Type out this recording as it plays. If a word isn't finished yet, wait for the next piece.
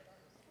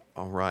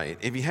All right.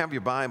 If you have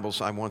your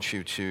Bibles, I want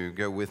you to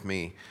go with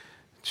me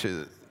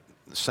to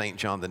St.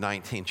 John, the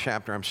 19th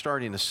chapter. I'm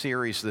starting a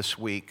series this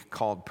week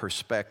called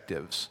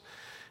Perspectives,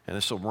 and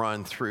this will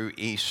run through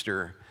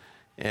Easter.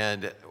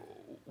 And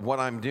what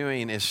I'm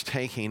doing is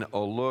taking a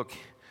look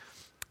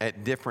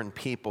at different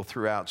people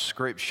throughout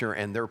Scripture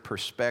and their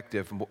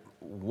perspective,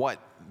 what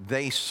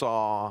they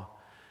saw,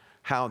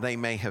 how they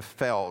may have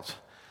felt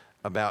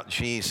about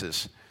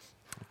Jesus.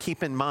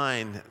 Keep in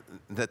mind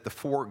that the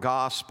four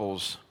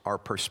Gospels are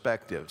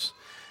perspectives.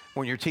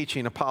 When you're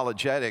teaching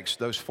apologetics,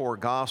 those four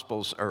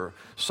Gospels are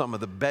some of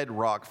the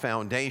bedrock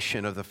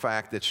foundation of the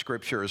fact that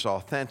Scripture is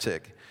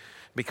authentic.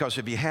 Because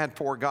if you had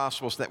four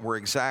Gospels that were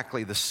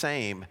exactly the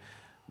same,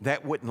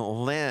 that wouldn't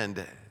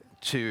lend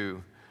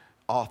to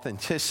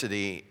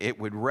authenticity. It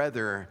would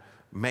rather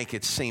make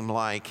it seem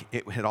like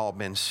it had all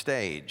been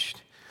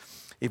staged.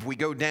 If we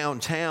go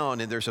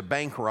downtown and there's a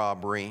bank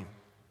robbery,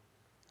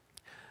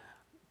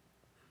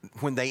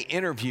 when they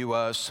interview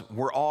us,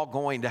 we're all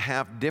going to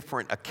have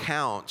different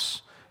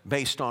accounts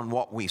based on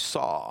what we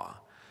saw.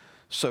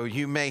 So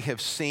you may have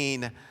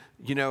seen,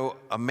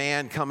 a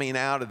man coming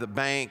out of the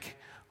bank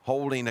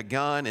holding a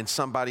gun, and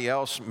somebody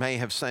else may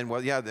have said,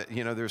 well, yeah,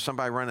 there's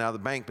somebody running out of the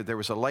bank, but there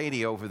was a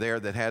lady over there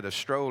that had a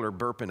stroller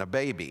burping a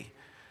baby.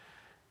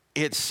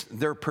 It's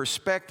their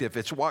perspective.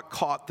 It's what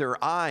caught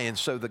their eye. And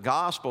so the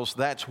Gospels,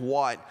 that's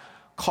what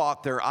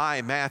caught their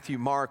eye. Matthew,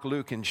 Mark,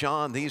 Luke, and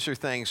John, these are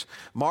things.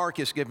 Mark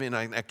is giving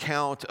an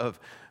account of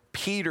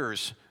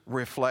Peter's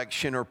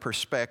reflection or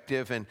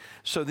perspective. And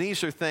so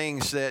these are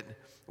things that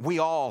we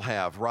all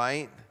have,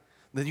 right?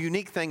 The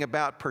unique thing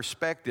about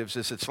perspectives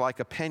is it's like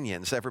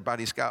opinions.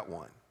 Everybody's got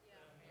one.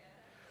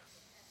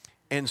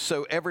 And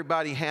so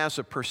everybody has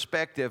a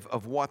perspective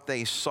of what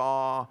they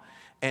saw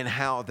and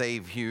how they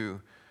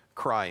view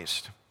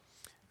Christ.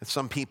 And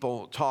some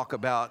people talk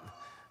about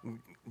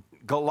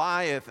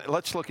Goliath.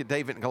 Let's look at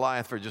David and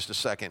Goliath for just a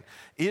second.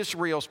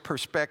 Israel's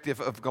perspective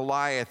of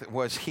Goliath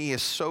was, he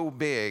is so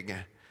big,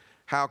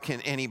 how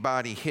can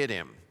anybody hit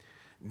him?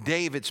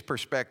 David's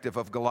perspective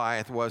of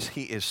Goliath was,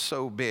 he is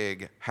so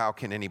big, how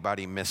can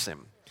anybody miss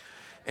him?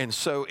 And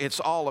so it's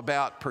all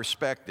about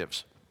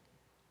perspectives.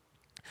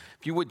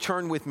 If you would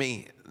turn with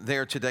me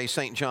there today,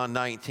 St. John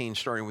 19,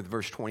 starting with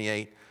verse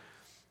 28.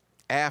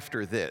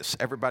 After this,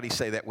 everybody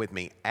say that with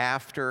me.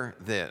 After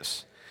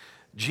this,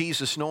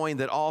 Jesus, knowing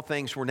that all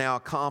things were now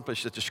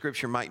accomplished, that the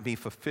Scripture might be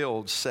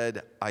fulfilled,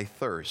 said, I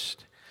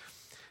thirst.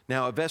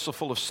 Now a vessel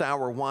full of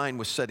sour wine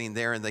was sitting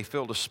there, and they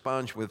filled a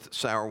sponge with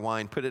sour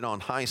wine, put it on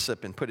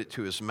hyssop, and put it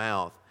to his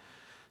mouth.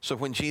 So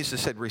when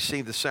Jesus had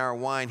received the sour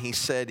wine, he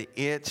said,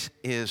 it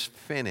is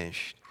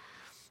finished.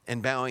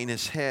 And bowing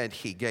his head,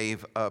 he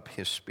gave up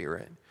his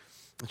spirit.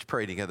 Let's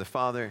pray together.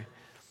 Father,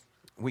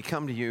 we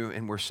come to you,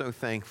 and we're so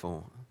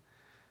thankful,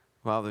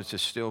 Father, to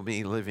still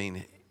be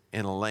living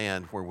in a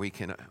land where we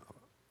can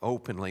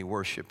openly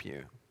worship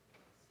you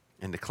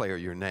and declare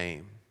your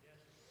name.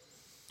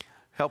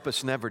 Help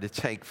us never to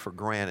take for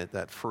granted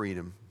that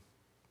freedom.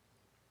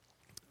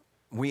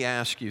 We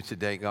ask you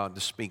today, God,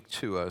 to speak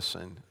to us,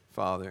 and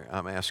Father,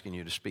 I'm asking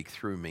you to speak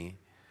through me.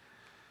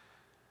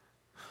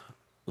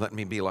 Let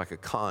me be like a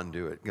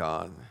conduit,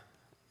 God,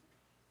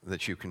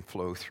 that you can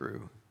flow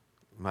through.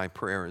 My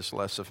prayer is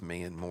less of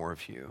me and more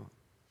of you.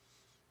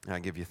 And I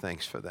give you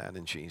thanks for that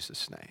in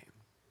Jesus' name.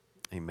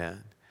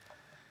 Amen.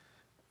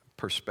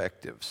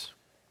 Perspectives.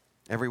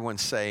 Everyone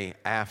say,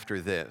 after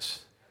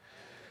this.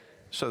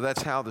 So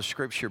that's how the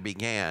Scripture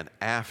began,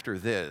 after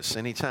this.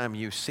 Anytime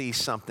you see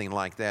something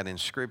like that in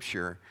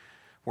Scripture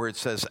where it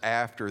says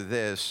after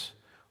this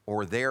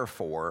or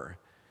therefore,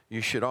 you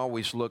should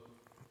always look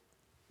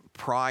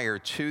prior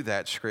to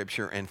that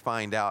Scripture and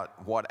find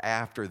out what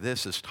after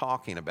this is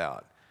talking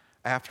about.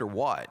 After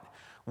what?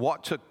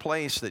 What took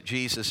place that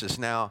Jesus is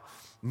now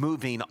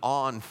moving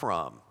on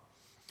from?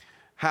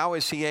 How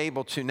is he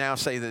able to now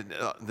say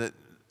that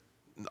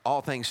all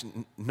things,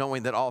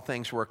 knowing that all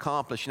things were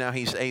accomplished, now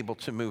he's able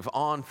to move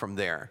on from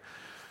there?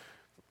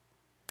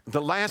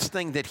 The last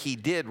thing that he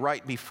did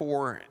right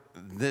before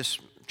this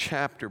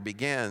chapter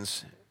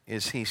begins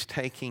is he's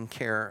taking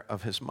care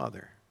of his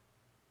mother.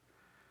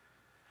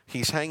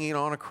 He's hanging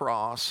on a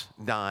cross,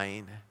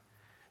 dying,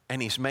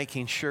 and he's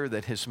making sure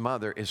that his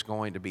mother is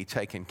going to be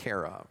taken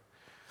care of.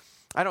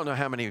 I don't know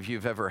how many of you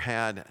have ever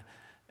had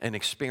an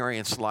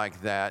experience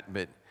like that,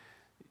 but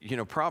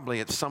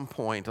probably at some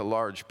point a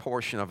large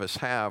portion of us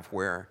have,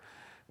 where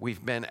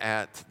we've been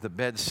at the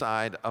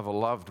bedside of a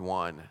loved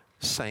one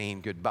saying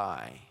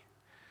goodbye.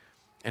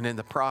 And in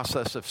the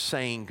process of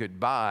saying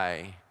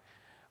goodbye,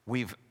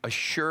 we've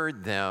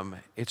assured them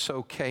it's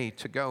okay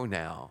to go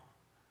now.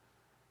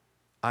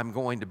 I'm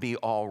going to be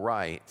all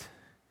right.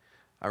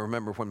 I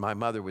remember when my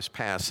mother was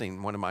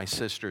passing, one of my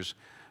sisters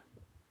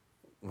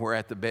were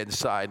at the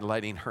bedside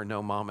letting her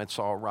know, Mom, it's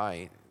all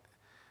right.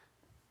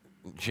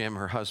 Jim,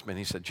 her husband,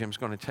 he said, Jim's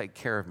going to take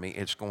care of me.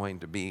 It's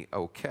going to be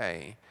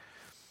okay.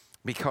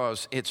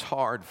 Because it's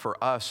hard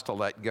for us to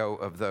let go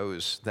of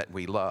those that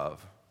we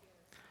love.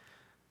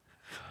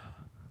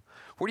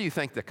 Where do you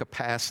think the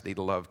capacity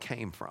to love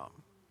came from?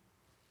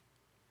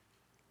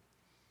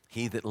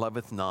 He that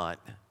loveth not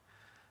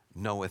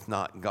knoweth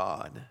not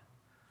God,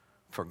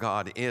 for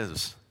God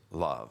is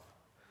love.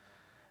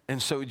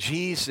 And so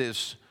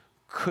Jesus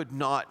could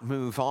not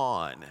move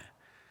on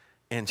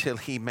until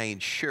he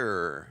made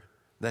sure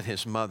that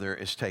his mother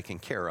is taken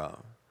care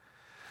of.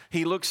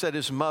 He looks at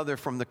his mother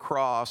from the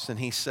cross and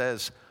he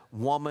says,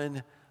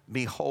 "Woman,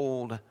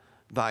 behold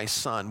thy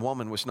son."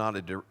 Woman was not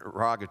a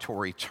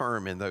derogatory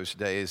term in those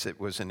days.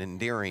 It was an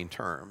endearing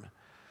term.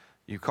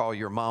 You call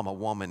your mom a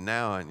woman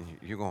now and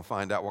you're going to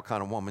find out what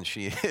kind of woman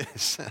she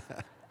is.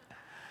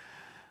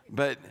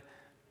 But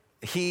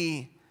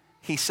he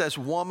says,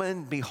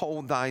 "Woman,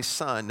 behold thy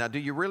son." Now, do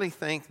you really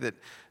think that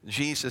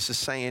Jesus is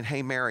saying,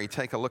 "Hey, Mary,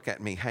 take a look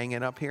at me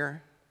hanging up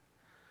here"?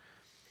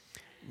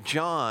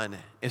 John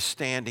is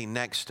standing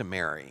next to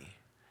Mary.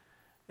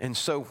 And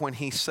so when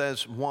he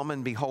says,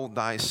 "Woman, behold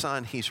thy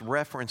son," he's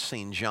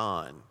referencing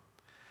John.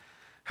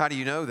 How do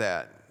you know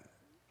that?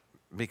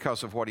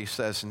 Because of what he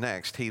says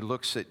next. He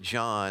looks at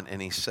John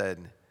and he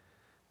said,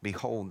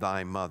 "Behold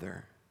thy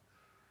mother."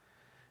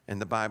 And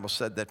the Bible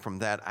said that from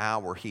that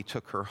hour he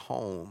took her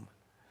home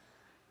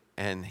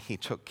and he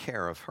took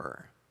care of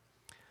her.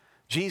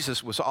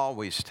 Jesus was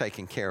always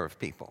taking care of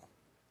people.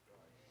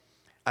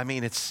 I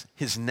mean, it's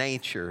his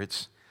nature.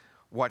 It's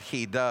what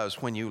he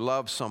does. When you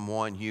love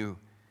someone, you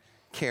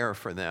care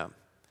for them.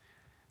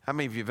 How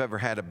many of you have ever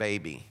had a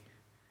baby?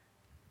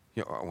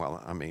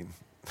 Well, I mean,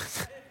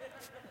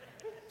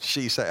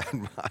 she's had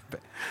my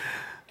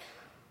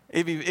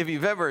baby. If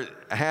you've ever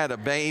had a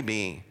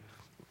baby,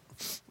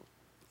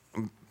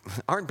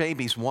 aren't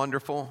babies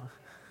wonderful?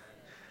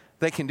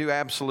 They can do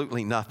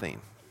absolutely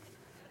nothing.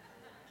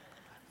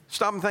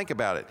 Stop and think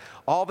about it.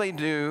 All they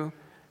do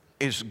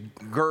is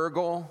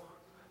gurgle,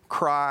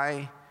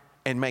 cry,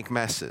 and make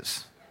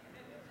messes.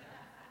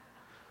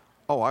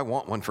 Oh, I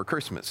want one for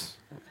Christmas.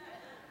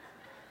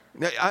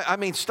 I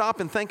mean, stop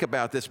and think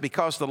about this,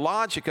 because the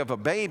logic of a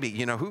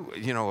baby,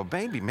 a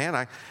baby,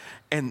 man,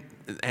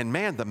 and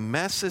man, the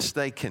messes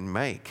they can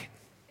make.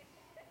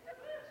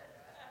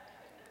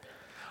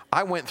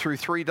 I went through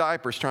 3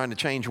 diapers trying to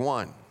change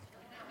one.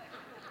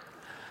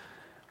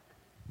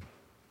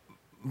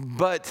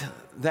 But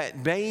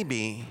that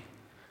baby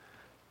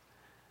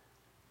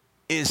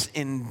is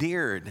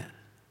endeared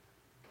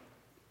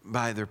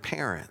by their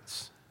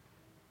parents.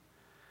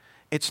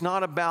 It's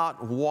not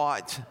about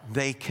what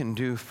they can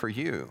do for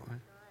you.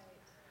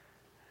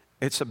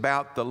 It's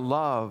about the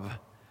love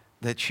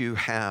that you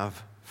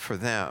have for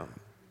them.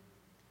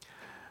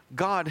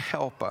 God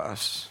help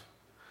us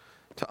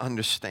to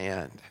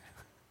understand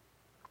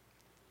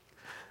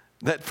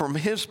that from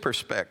his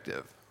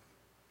perspective,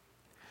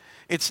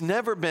 it's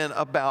never been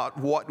about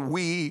what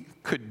we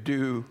could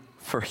do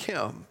for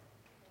him.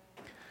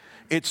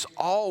 It's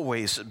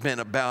always been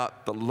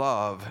about the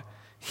love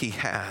he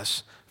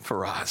has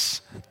for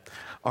us.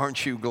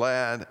 Aren't you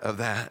glad of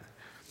that?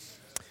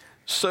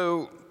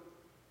 So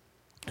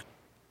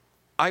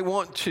I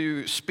want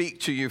to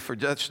speak to you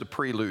that's the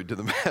prelude to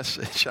the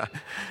message.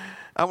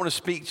 I want to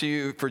speak to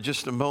you for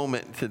just a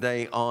moment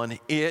today on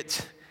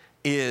 "It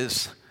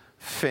is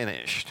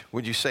finished."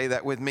 Would you say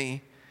that with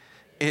me?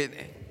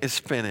 It is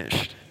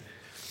finished.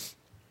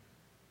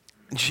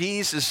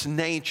 Jesus'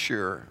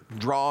 nature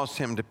draws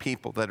him to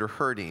people that are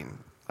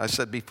hurting. I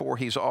said before,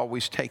 he's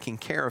always taking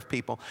care of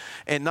people,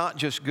 and not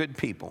just good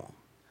people,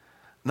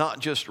 not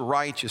just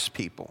righteous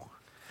people.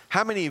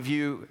 How many of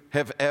you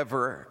have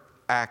ever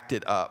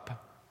acted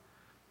up?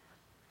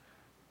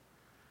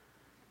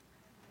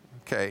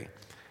 Okay,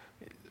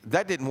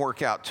 that didn't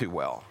work out too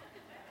well.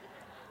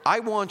 I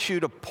want you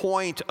to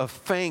point a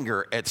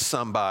finger at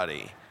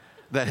somebody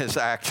that has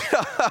acted.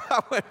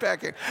 I went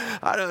back here.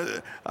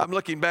 I'm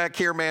looking back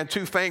here, man.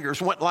 2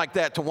 fingers went like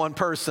that to one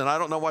person. I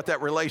don't know what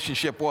that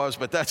relationship was,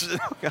 but that's.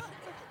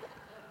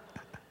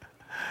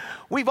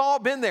 We've all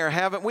been there,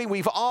 haven't we?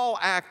 We've all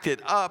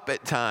acted up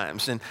at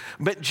times.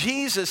 But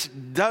Jesus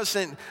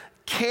doesn't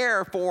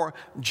care for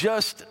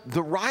just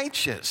the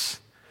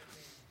righteous.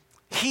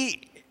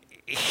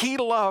 He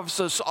loves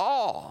us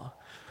all.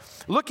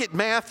 Look at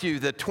Matthew,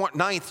 the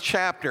 9th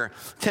chapter,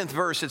 10th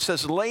verse. It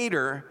says,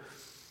 later,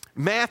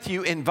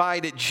 Matthew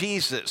invited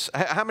Jesus.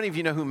 How many of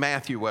you know who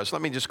Matthew was?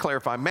 Let me just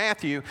clarify.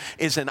 Matthew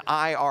is an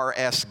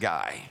IRS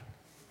guy.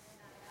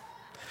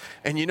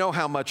 And you know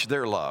how much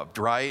they're loved,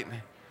 right?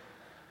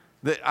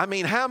 I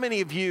mean, how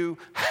many of you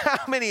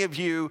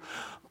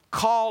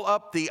call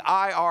up the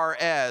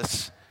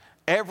IRS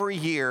every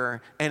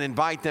year and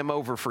invite them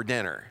over for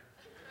dinner?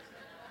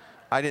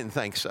 I didn't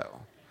think so.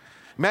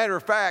 Matter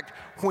of fact,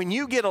 when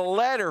you get a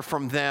letter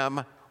from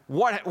them,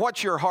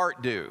 what's your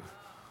heart do?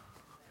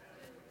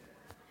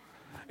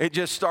 It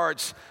just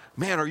starts,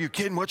 man, are you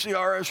kidding? What's the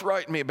IRS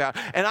writing me about?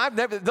 And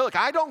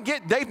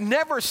they've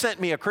never sent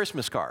me a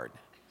Christmas card.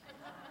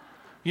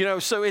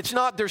 So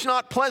there's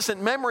not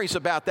pleasant memories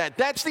about that.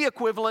 That's the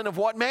equivalent of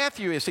what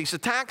Matthew is. He's a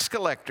tax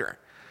collector.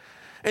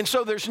 And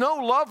so there's no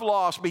love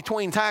lost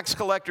between tax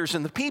collectors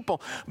and the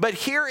people. But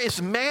here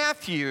is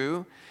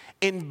Matthew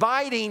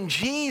inviting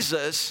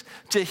Jesus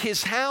to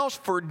his house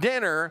for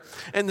dinner.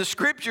 And the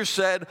scripture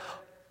said,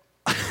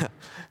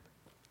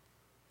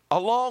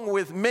 along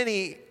with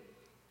many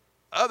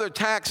other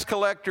tax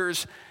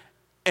collectors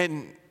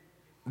and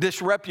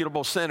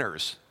disreputable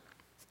sinners.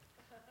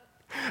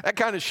 That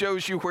kind of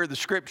shows you where the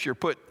scripture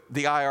put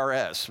the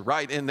IRS,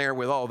 right in there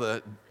with all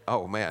the,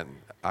 oh man,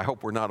 I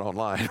hope we're not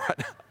online right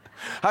now.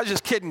 I was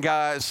just kidding,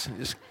 guys.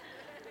 Just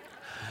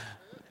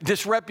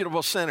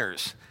disreputable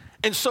sinners.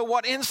 And so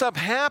what ends up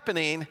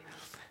happening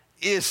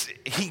is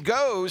he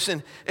goes,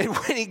 and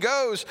when he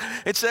goes,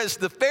 it says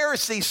the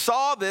Pharisees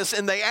saw this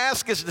and they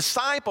asked his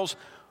disciples,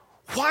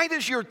 why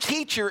does your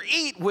teacher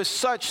eat with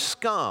such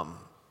scum?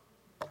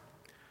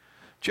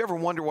 Did you ever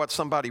wonder what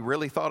somebody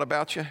really thought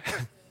about you?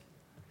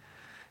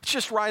 It's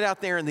just right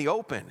out there in the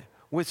open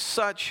with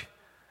such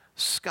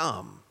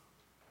scum.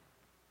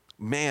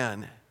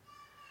 Man,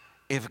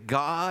 if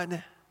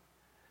God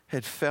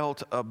had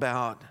felt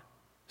about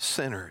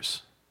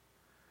sinners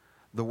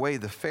the way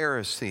the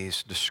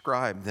Pharisees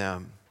described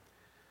them,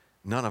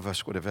 none of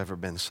us would have ever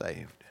been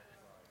saved.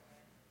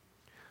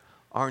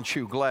 Aren't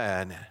you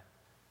glad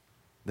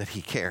that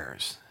he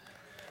cares?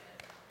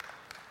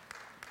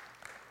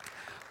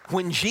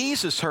 When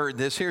Jesus heard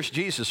this, here's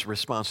Jesus'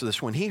 response to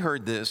this. When he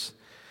heard this,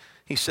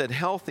 he said,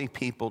 healthy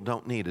people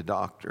don't need a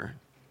doctor.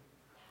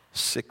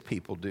 Sick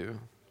people do.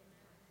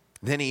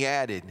 Then he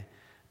added,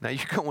 now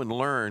you go and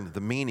learn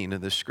the meaning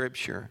of the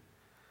scripture.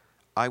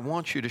 I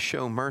want you to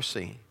show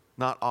mercy,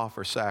 not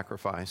offer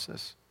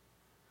sacrifices.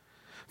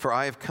 For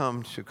I have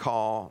come to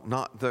call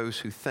not those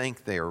who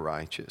think they are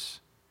righteous,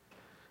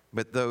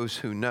 but those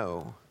who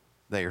know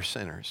they are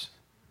sinners.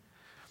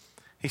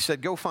 He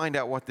said, go find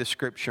out what this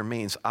scripture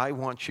means. I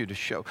want you to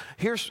show.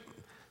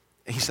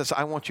 He says,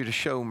 I want you to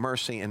show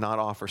mercy and not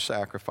offer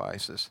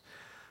sacrifices.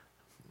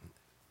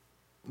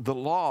 The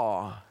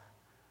law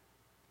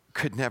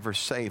could never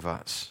save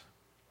us.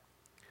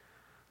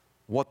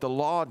 What the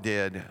law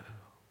did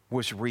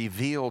was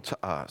reveal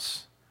to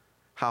us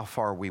how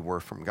far we were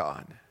from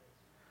God.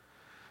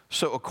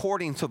 So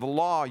according to the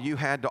law, you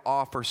had to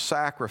offer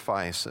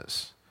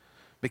sacrifices,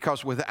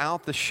 because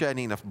without the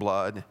shedding of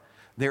blood,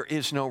 there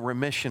is no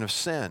remission of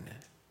sin.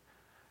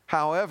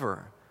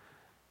 However,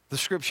 the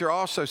scripture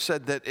also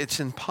said that it's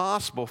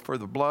impossible for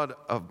the blood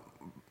of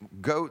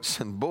goats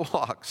and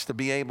bullocks to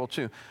be able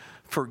to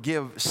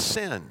forgive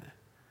sin.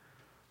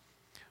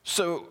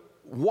 So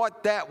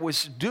what that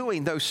was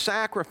doing, those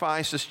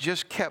sacrifices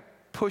just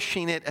kept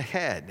pushing it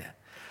ahead.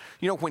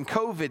 You know, when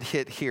COVID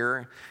hit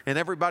here and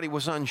everybody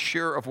was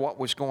unsure of what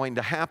was going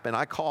to happen,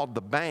 I called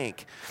the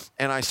bank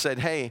and I said,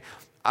 hey,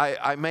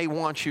 I may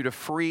want you to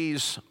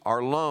freeze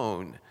our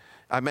loan.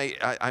 I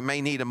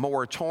may need a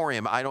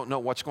moratorium. I don't know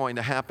what's going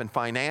to happen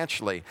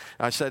financially.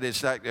 I said,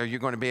 are you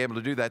going to be able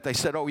to do that? They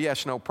said, oh,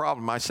 yes, no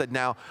problem. I said,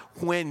 now,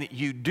 when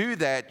you do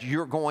that,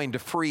 you're going to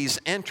freeze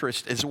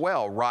interest as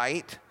well,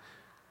 right?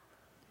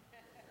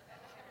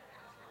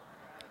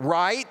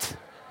 Right?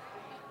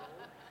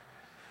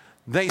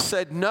 They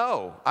said,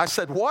 no. I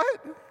said,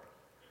 what?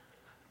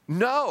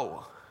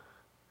 No.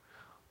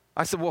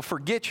 I said, well,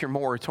 forget your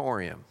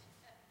moratorium.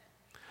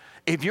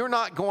 If you're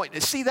not going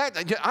to see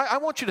that, I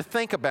want you to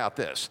think about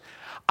this.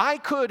 I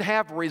could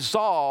have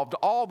resolved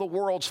all the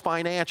world's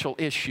financial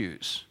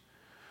issues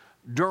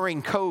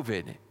during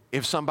COVID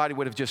if somebody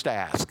would have just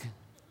asked.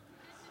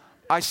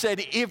 I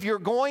said, if you're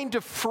going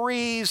to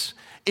freeze,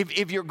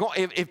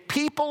 if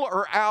people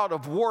are out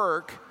of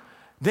work,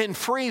 then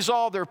freeze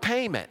all their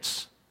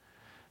payments.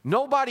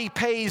 Nobody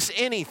pays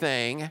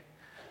anything.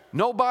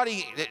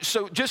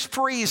 So just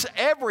freeze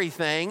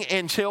everything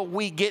until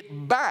we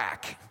get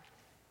back.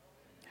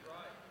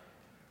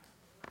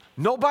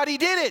 Nobody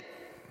did it.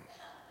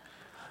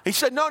 He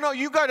said, no,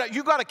 you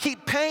gotta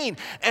keep paying.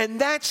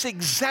 And that's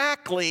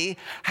exactly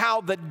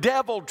how the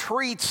devil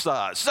treats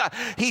us.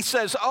 He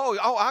says, oh,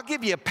 I'll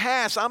give you a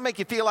pass. I'll make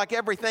you feel like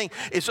everything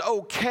is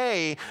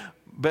okay.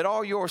 But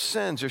all your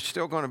sins are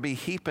still going to be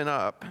heaping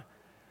up,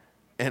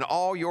 and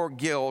all your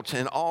guilt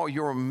and all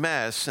your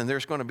mess, and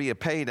there's going to be a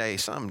payday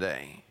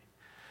someday.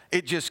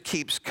 It just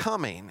keeps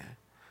coming.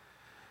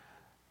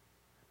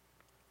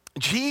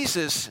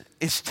 Jesus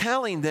is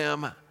telling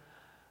them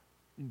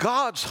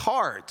God's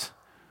heart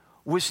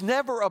was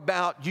never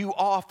about you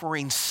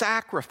offering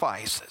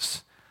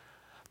sacrifices.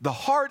 The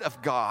heart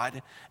of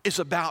God is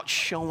about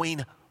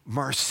showing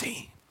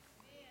mercy.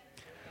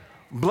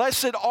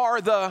 Blessed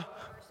are the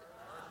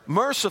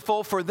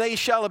merciful, for they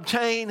shall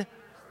obtain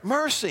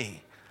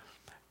mercy.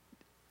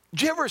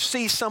 Did you ever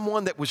see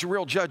someone that was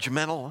real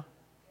judgmental?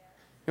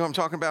 You know what I'm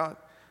talking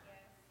about?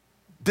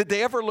 Did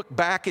they ever look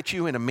back at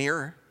you in a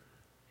mirror?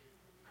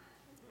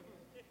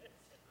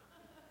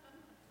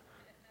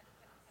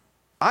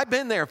 I've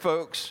been there,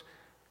 folks.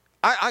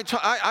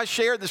 I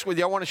shared this with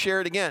you. I want to share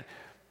it again.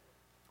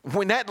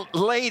 When that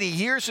lady,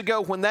 years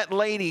ago, when that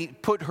lady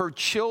put her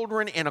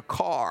children in a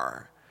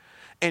car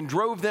and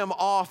drove them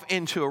off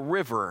into a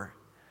river,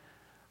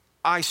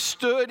 I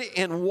stood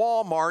in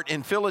Walmart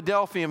in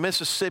Philadelphia,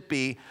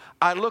 Mississippi.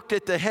 I looked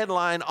at the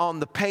headline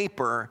on the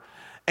paper,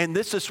 And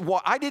this is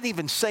what, I didn't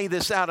even say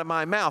this out of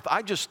my mouth.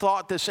 I just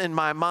thought this in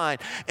my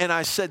mind. And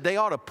I said, they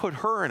ought to put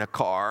her in a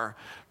car,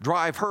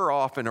 drive her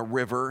off in a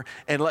river,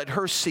 and let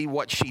her see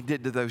what she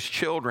did to those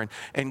children.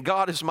 And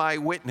God is my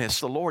witness.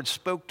 The Lord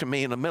spoke to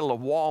me in the middle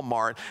of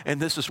Walmart, and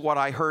this is what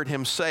I heard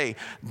him say.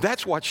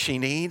 That's what she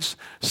needs,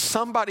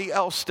 somebody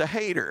else to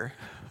hate her.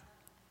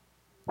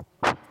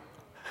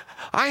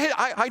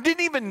 I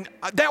didn't even,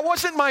 that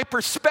wasn't my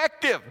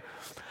perspective.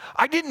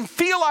 I didn't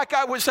feel like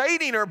I was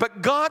hating her,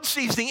 but God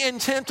sees the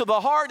intent of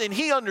the heart, and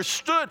he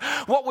understood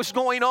what was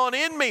going on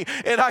in me.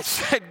 And I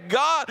said,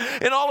 God,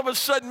 and all of a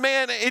sudden,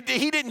 man,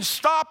 he didn't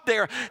stop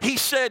there. He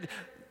said,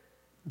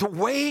 the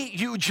way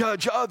you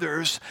judge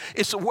others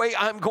is the way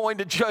I'm going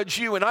to judge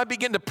you. And I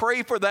began to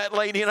pray for that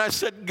lady, and I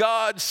said,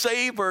 God,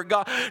 save her.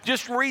 God,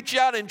 just reach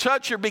out and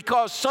touch her,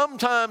 because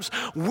sometimes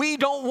we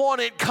don't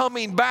want it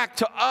coming back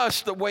to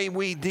us the way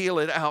we deal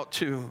it out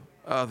to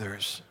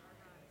others.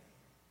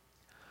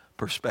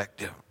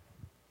 Perspective.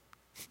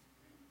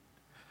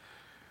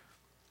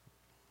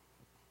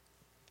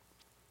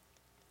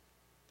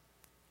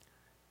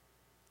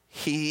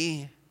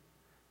 He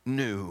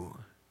knew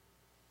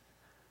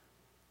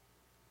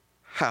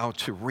how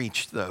to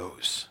reach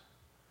those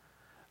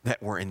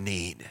that were in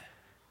need.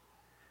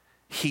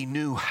 He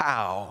knew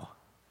how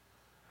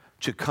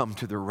to come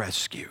to their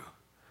rescue.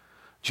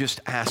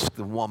 Just ask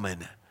the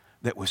woman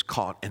that was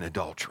caught in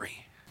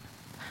adultery.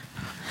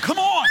 Come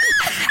on!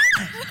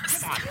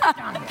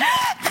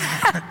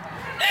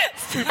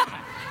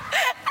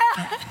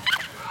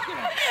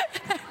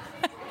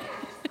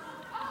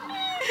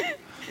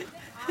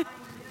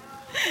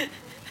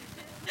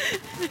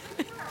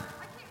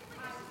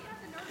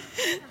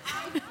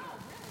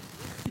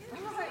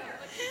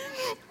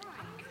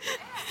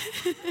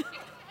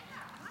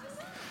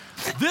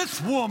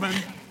 This woman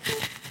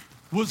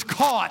was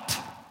caught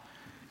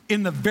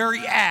in the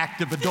very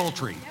act of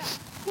adultery.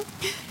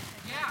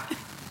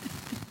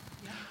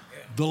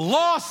 The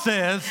law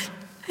says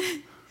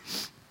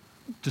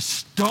to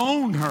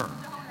stone her.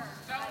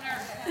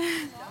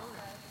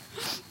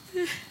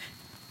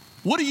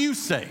 What do you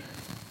say?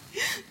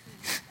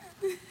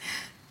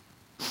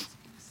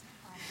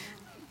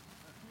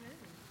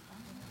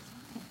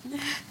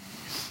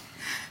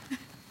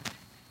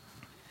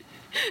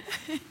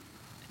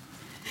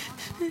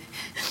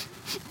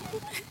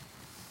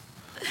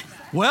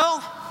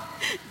 Well,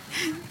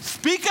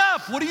 speak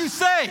up. What do you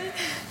say?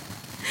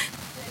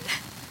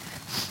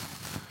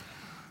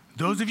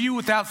 Those of you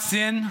without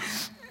sin,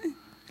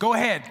 go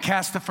ahead,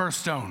 cast the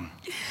first stone.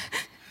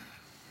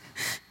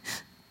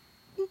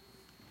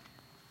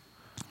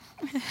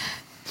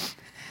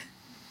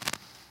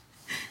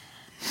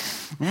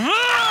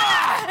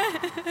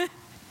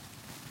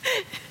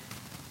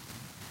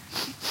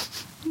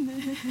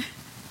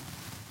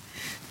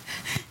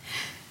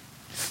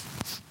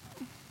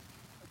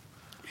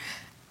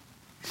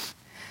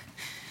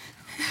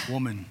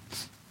 Woman,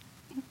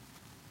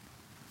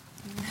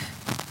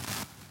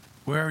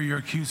 where are your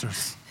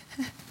accusers?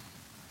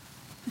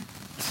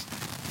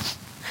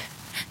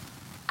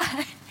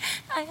 I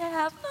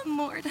have them,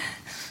 Lord.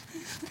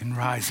 Then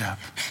rise up.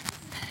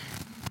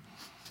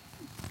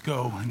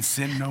 Go and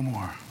sin no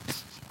more.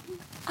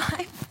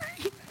 I'm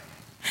free.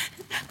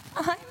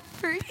 I'm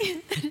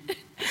free.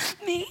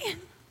 Me.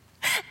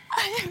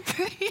 I'm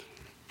free.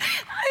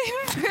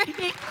 I'm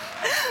free.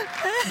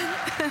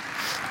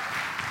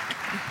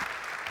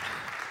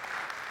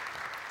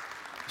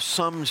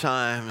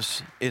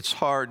 Sometimes it's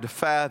hard to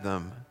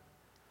fathom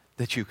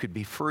that you could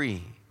be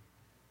free,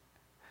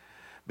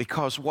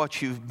 because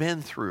what you've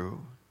been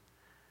through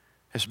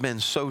has been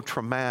so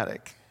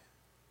traumatic.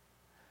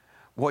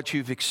 What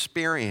you've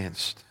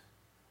experienced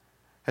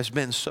has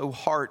been so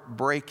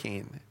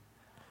heartbreaking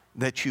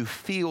that you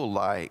feel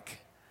like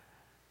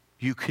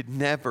you could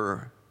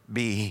never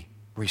be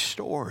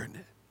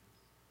restored.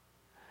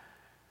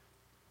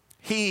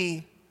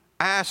 He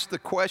asked the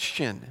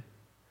question,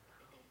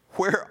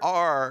 where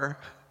are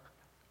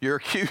your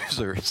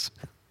accusers?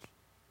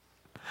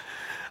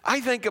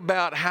 I think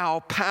about how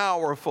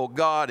powerful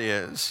God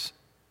is,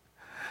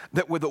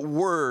 that with a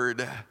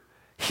word,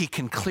 he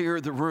can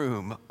clear the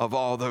room of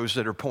all those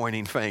that are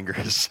pointing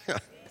fingers.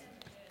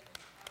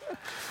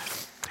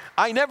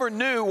 I never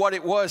knew what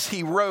it was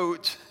he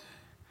wrote,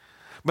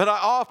 but I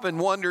often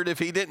wondered if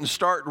he didn't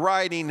start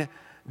writing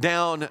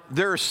down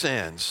their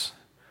sins.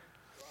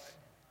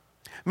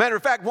 Matter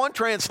of fact, one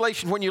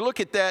translation, when you look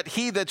at that,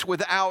 he that's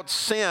without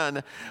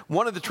sin,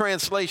 one of the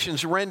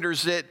translations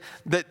renders it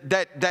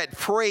that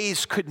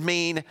phrase could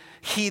mean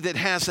he that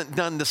hasn't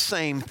done the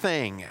same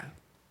thing.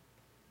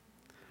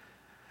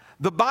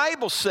 The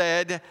Bible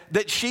said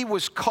that she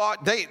was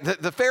caught,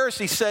 the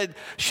Pharisees said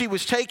she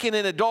was taken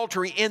in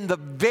adultery in the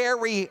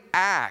very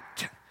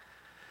act.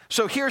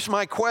 So here's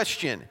my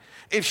question.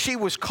 If she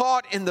was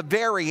caught in the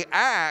very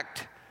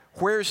act,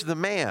 where's the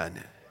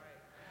man?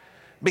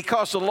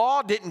 Because the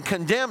law didn't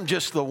condemn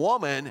just the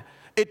woman.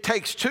 It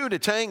takes two to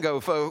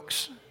tango,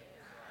 folks.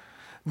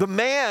 The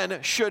man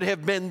should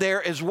have been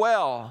there as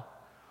well.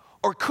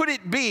 Or could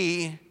it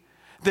be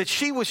that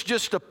she was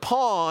just a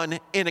pawn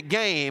in a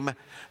game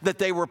that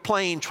they were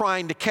playing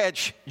trying to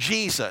catch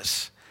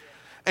Jesus.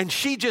 And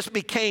she just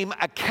became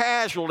a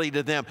casualty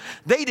to them.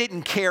 They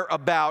didn't care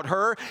about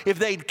her. If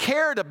they'd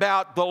cared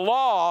about the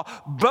law,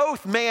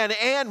 both man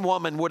and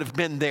woman would have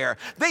been there.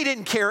 They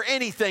didn't care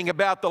anything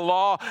about the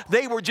law.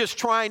 They were just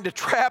trying to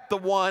trap the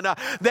one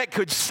that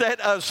could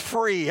set us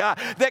free,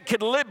 that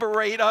could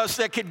liberate us,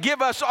 that could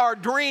give us our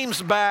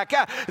dreams back,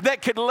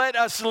 that could let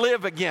us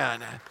live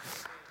again.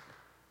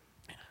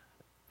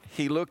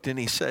 He looked and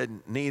he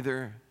said,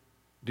 "Neither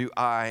do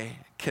I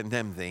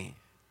condemn thee."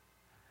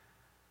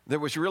 There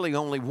was really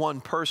only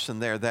one person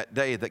there that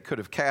day that could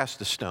have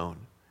cast a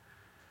stone,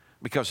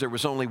 because there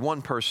was only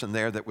one person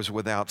there that was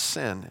without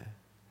sin.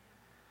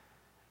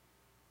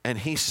 And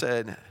he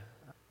said,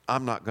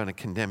 "I'm not going to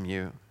condemn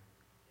you.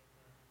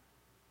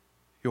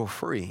 You're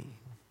free."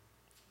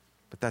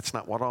 But that's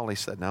not what all he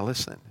said. Now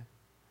listen,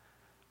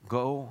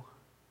 go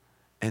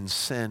and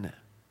sin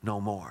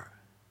no more.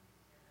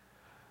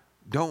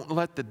 Don't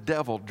let the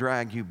devil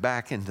drag you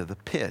back into the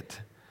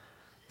pit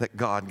that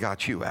God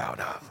got you out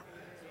of.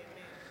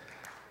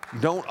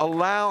 Don't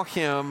allow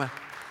him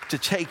to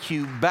take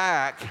you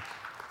back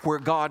where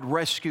God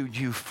rescued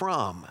you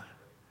from.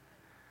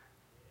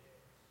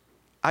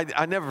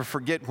 I never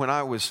forget when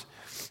I was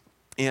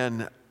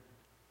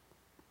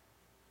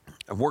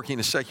working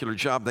a secular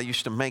job, they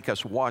used to make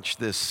us watch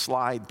this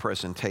slide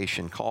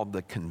presentation called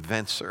The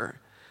Convincer.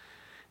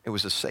 It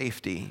was a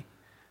safety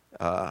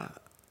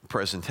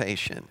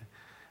presentation.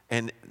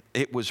 And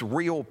it was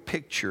real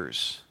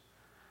pictures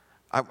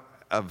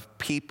of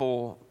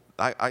people.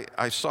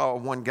 I saw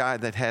one guy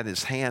that had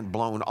his hand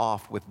blown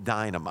off with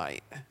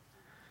dynamite.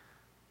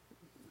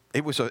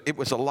 It was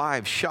a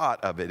live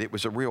shot of it. It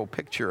was a real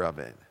picture of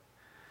it.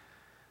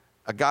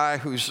 A guy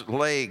whose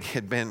leg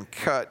had been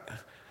cut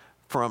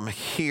from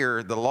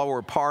here, the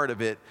lower part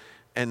of it,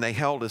 and they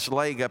held his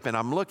leg up. And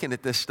I'm looking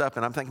at this stuff,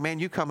 and I'm thinking, man,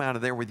 you come out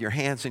of there with your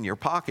hands in your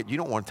pocket, you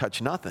don't want to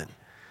touch nothing.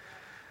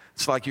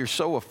 It's like you're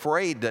so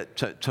afraid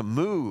to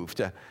move,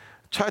 to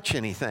touch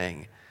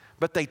anything.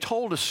 But they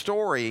told a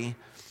story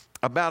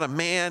about a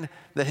man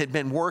that had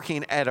been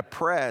working at a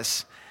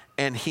press,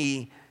 and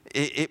he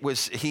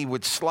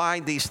would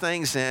slide these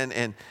things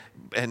in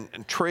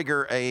and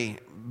trigger a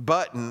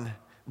button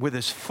with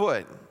his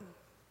foot.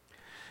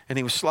 And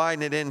he was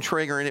sliding it in,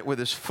 triggering it with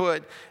his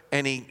foot,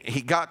 and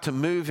he got to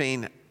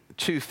moving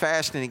too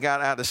fast, and he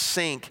got out of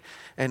sync,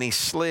 and he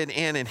slid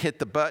in and hit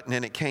the button,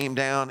 and it came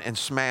down and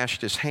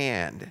smashed his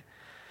hand.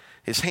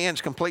 His hand's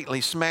completely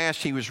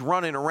smashed. He was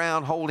running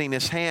around holding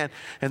his hand,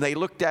 and they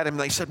looked at him and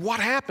they said, "What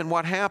happened?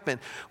 What happened?"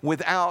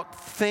 Without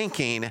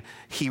thinking,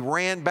 he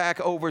ran back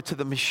over to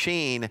the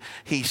machine.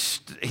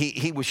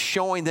 He was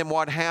showing them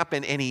what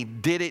happened, and he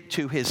did it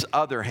to his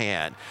other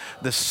hand.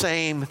 The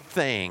same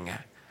thing.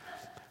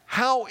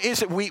 How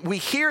is it we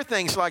hear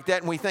things like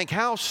that and we think,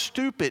 how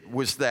stupid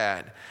was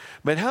that?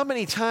 But how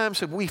many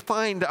times have we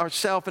find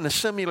ourselves in a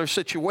similar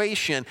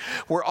situation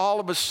where all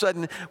of a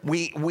sudden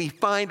we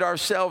find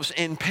ourselves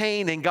in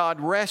pain and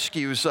God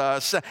rescues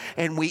us,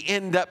 and we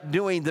end up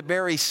doing the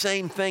very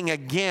same thing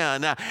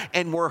again,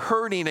 and we're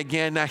hurting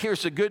again? Now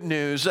here's the good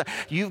news.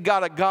 You've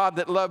got a God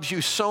that loves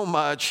you so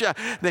much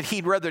that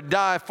he'd rather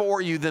die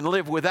for you than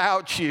live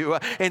without you.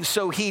 And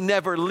so he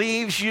never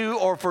leaves you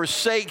or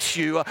forsakes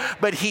you,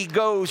 but he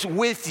goes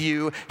with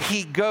you.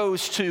 He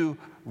goes to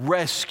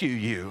rescue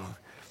you.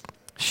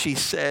 She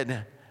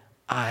said,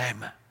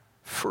 "I'm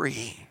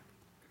free."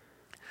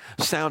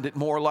 Sounded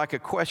more like a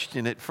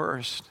question at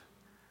first.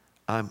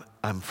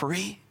 I'm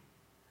free?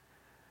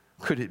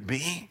 Could it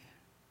be?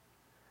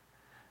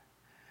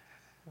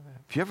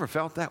 Have you ever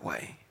felt that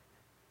way?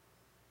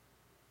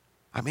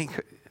 I mean,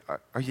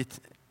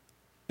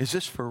 is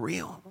this for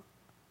real?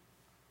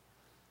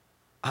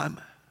 I'm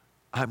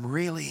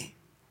really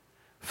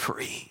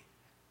free.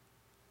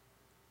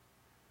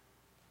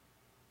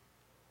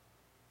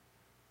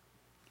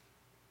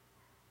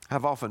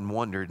 I've often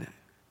wondered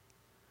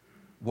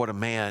what a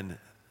man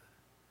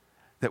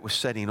that was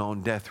sitting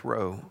on death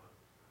row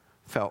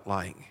felt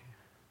like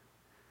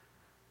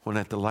when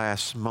at the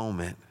last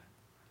moment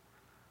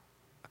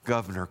a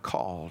governor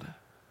called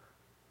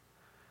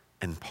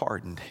and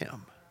pardoned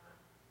him.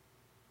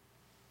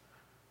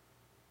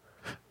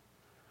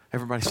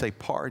 Everybody say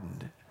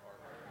pardoned.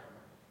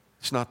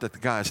 It's not that the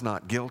guy's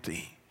not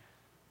guilty.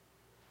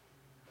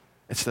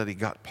 It's that he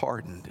got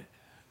pardoned.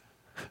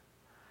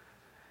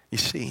 You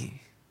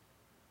see,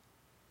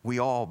 we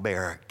all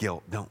bear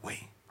guilt, don't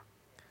we?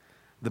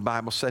 The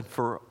Bible said,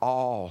 "For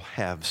all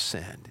have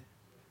sinned."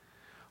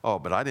 Oh,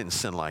 but I didn't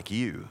sin like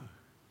you.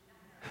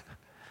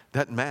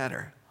 Doesn't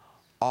matter.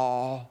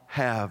 All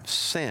have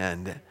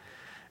sinned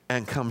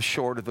and come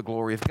short of the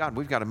glory of God.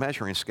 We've got a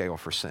measuring scale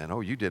for sin.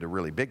 Oh, you did a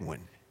really big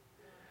one.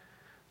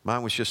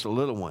 Mine was just a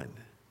little one.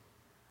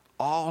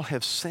 All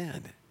have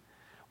sinned.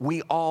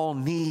 We all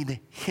need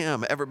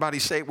him. Everybody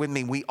say it with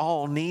me. We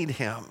all need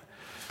him.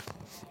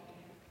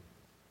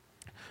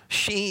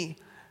 She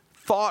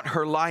thought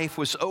her life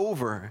was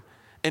over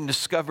and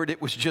discovered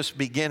it was just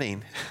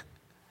beginning.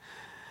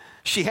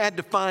 She had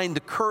to find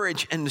the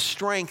courage and the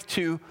strength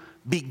to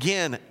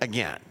begin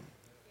again.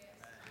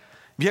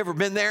 Have you ever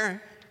been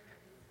there?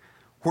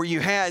 Where you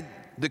had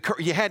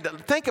to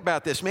think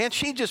about this, man.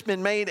 She'd just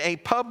been made a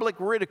public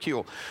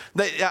ridicule.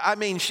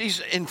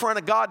 She's in front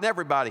of God and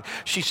everybody.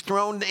 She's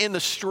thrown in the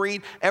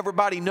street.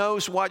 Everybody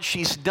knows what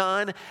she's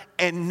done.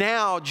 And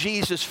now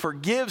Jesus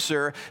forgives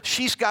her.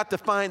 She's got to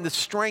find the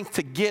strength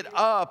to get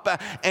up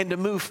and to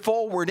move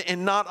forward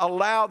and not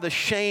allow the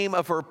shame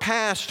of her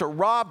past to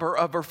rob her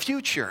of her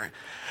future.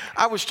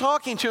 I was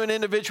talking to an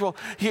individual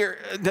here,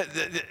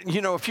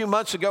 a few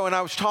months ago, and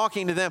I was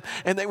talking to them,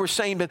 and they were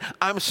saying that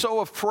I'm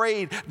so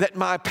afraid that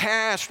my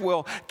past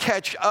will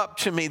catch up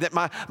to me, that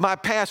my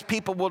past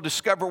people will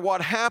discover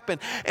what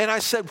happened. And I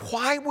said,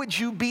 why would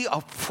you be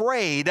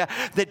afraid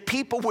that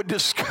people would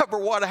discover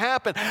what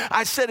happened?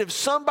 I said, if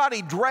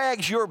somebody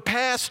drags your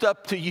past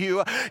up to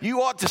you,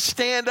 you ought to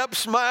stand up,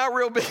 smile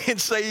real big,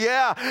 and say,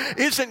 yeah,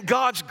 isn't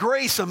God's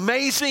grace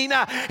amazing?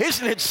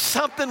 Isn't it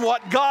something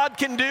what God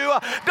can do?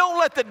 Don't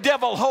let the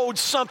devil hold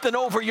something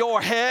over your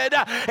head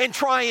and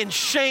try and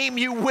shame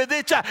you with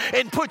it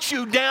and put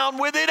you down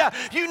with it.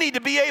 You need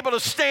to be able to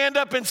stand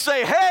up and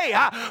say, hey,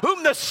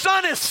 whom the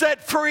Son is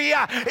set free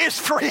is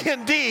free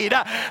indeed.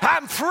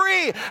 I'm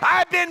free.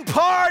 I've been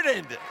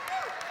pardoned.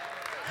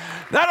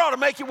 That ought to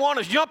make you want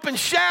to jump and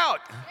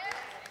shout.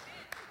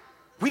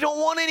 We don't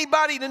want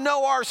anybody to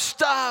know our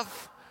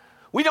stuff.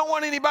 We don't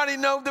want anybody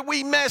to know that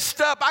we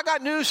messed up. I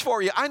got news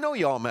for you. I know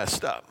y'all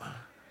messed up.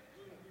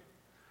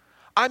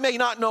 I may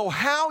not know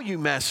how you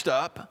messed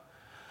up,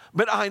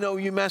 but I know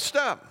you messed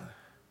up.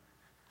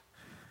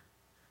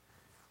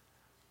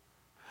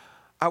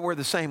 I wear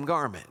the same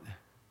garment.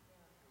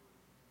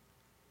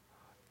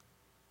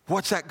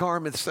 What's that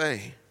garment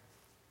say?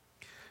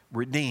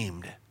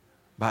 Redeemed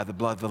by the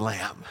blood of the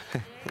Lamb.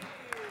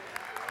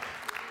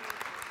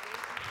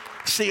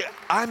 See,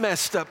 I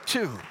messed up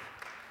too.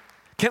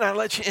 Can I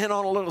let you in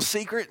on a little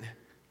secret?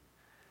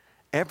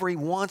 Every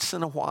once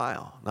in a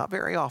while, not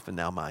very often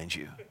now, mind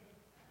you,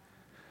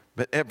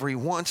 but every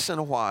once in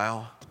a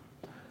while,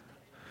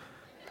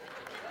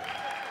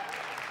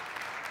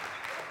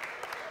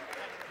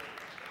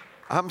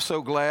 I'm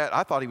so glad.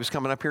 I thought he was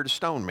coming up here to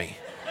stone me.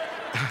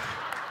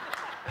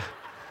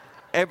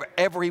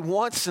 Every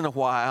once in a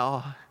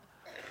while,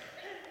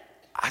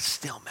 I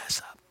still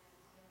mess up.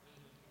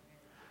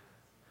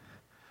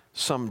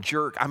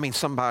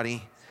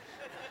 Somebody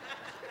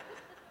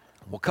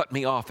will cut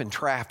me off in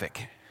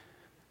traffic.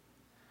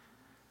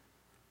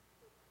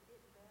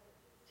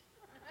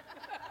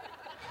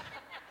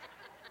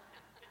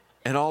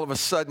 And all of a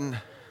sudden,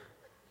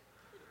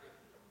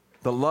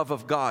 the love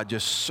of God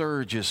just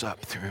surges up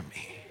through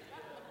me.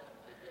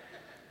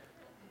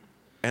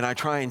 And I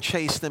try and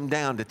chase them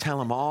down to tell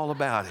them all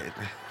about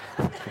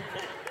it.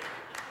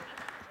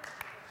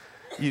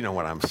 You know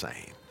what I'm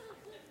saying.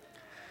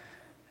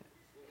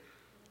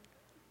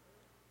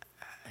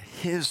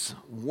 His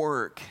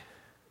work,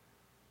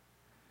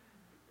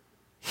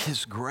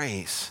 His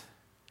grace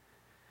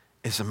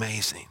is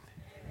amazing.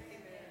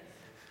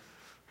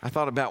 I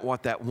thought about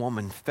what that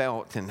woman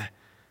felt and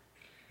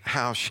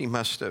how she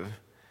must have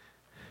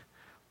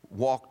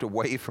walked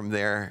away from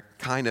there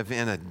kind of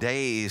in a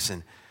daze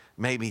and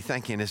maybe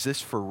thinking, is this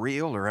for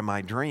real or am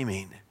I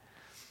dreaming?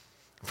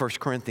 2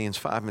 Corinthians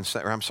 5 and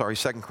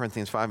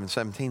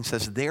 17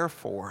 says,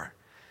 therefore,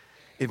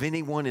 if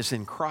anyone is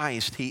in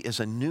Christ, he is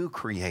a new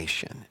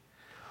creation.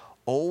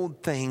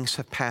 Old things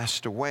have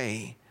passed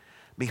away.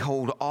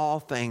 Behold, all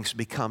things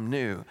become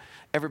new.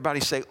 Everybody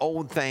say,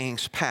 old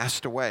things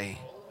passed away.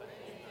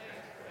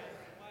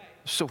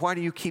 So why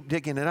do you keep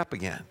digging it up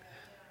again?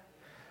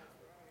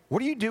 What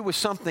do you do with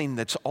something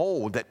that's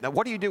old?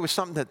 What do you do with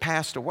something that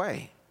passed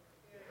away?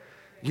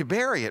 You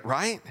bury it,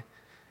 right?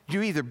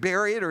 You either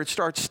bury it or it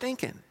starts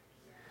stinking.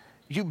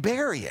 You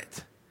bury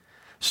it.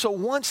 So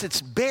once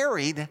it's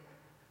buried,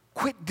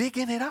 quit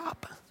digging it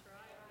up.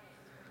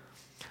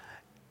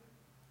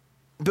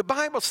 The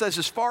Bible says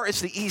as far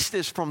as the east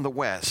is from the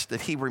west,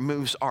 that He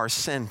removes our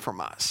sin from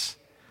us.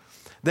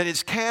 That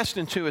it's cast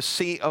into a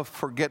sea of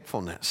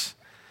forgetfulness.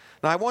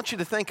 Now, I want you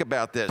to think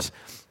about this.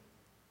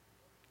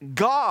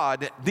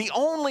 God, the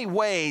only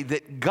way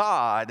that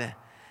God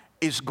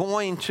is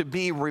going to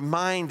be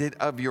reminded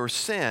of your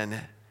sin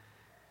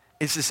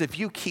is as if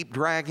you keep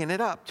dragging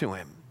it up to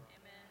Him.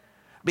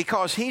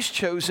 Because He's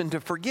chosen to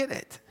forget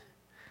it.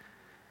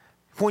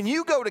 When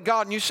you go to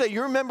God and you say,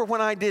 you remember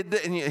when I did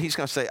this? And He's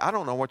going to say, I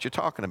don't know what you're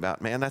talking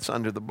about, man. That's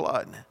under the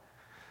blood.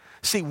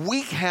 See,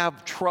 we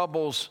have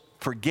troubles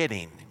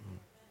forgetting.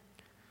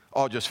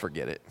 Oh, just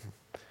forget it.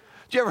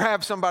 Do you ever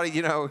have somebody,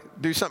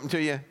 do something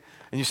to you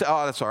and you say,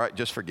 oh, that's all right,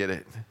 just forget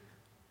it.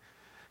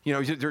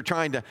 They're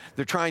trying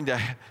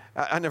to,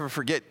 I never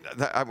forget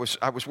that I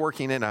was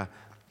working in a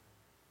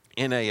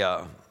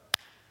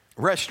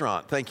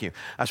Restaurant, thank you.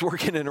 I was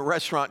working in a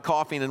restaurant,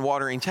 coffeeing and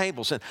watering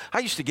tables, and I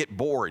used to get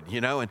bored,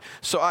 and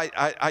so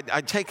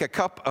I'd take a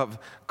cup of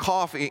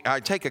coffee,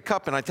 I'd take a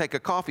cup and I'd take a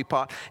coffee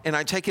pot, and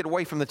I'd take it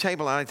away from the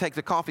table, and I'd take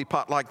the coffee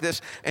pot like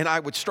this, and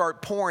I would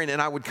start pouring,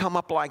 and I would come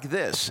up like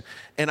this,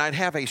 and I'd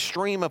have a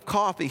stream of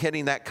coffee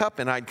hitting that cup,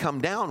 and I'd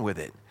come down with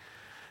it.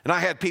 And I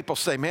had people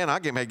say, man, I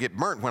may get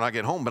burnt when I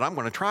get home, but I'm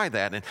going to try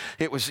that. And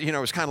it was, it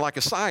was kind of like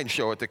a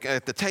sideshow at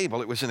the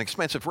table. It was an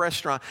expensive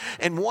restaurant.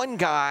 And one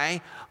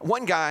guy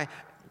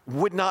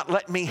would not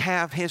let me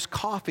have his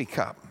coffee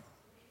cup.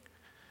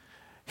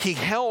 He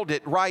held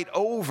it right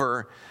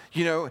over,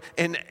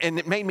 and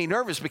it made me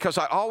nervous because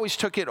I always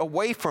took it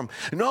away from,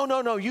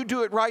 no, you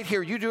do it right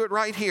here. You do it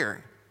right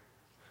here.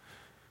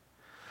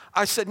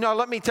 I said, no,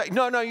 let me take,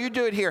 no, you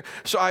do it here.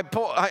 So I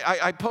pull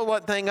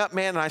that thing up,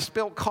 man, and I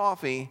spilled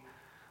coffee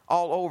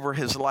all over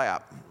his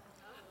lap.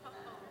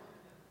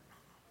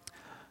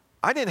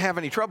 I didn't have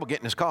any trouble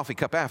getting his coffee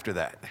cup after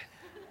that.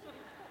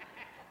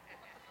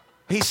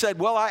 He said,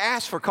 well, I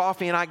asked for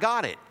coffee and I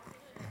got it.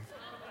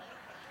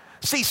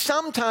 See,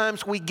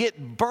 sometimes we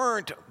get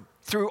burnt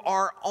through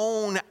our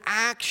own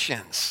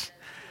actions.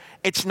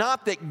 It's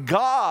not that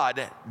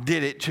God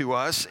did it to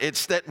us,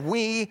 it's that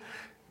we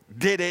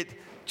did it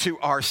to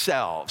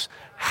ourselves.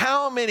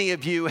 How many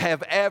of you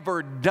have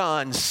ever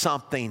done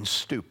something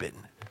stupid?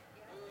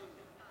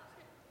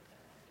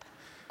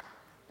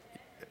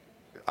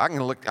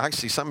 I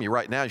see some of you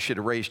right now, you should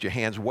have raised your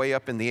hands way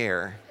up in the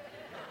air.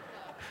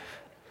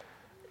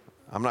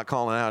 I'm not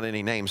calling out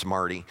any names,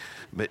 Marty,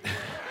 but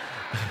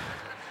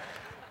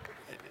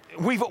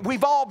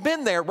we've all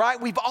been there, right?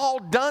 We've all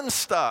done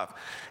stuff.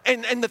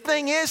 And the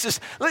thing is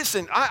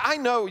listen, I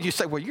know you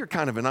say, well, you're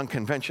kind of an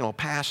unconventional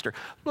pastor.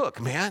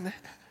 Look, man,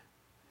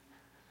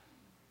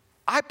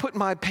 I put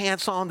my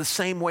pants on the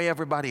same way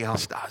everybody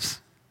else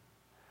does.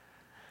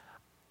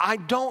 I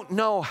don't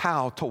know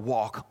how to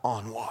walk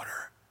on water.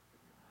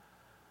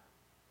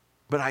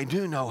 But I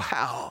do know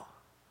how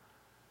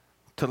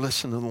to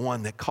listen to the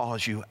one that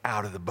calls you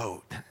out of the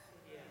boat.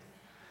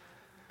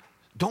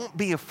 Don't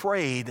be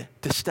afraid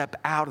to step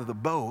out of the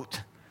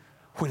boat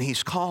when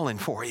he's calling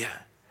for you.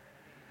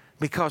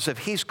 Because if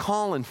he's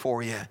calling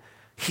for you,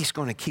 he's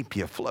going to keep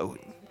you afloat.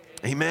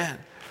 Amen.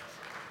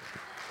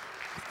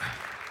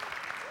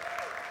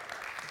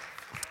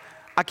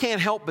 I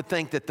can't help but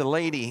think that the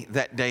lady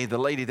that day, the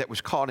lady that was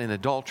caught in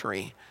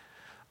adultery,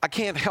 I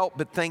can't help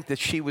but think that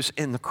she was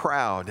in the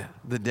crowd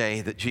the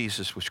day that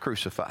Jesus was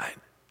crucified.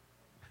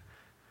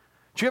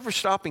 Do you ever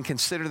stop and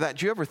consider that?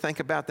 Do you ever think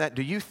about that?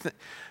 Do you think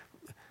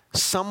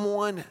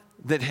someone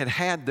that had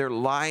had their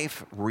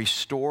life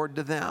restored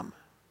to them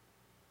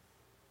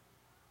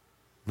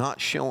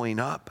not showing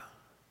up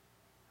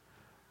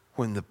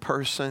when the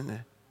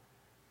person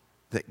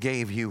that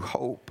gave you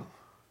hope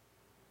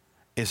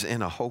is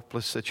in a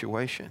hopeless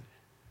situation?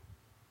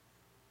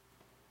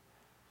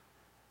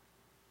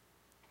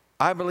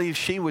 I believe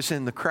she was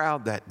in the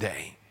crowd that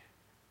day.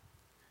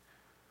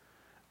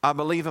 I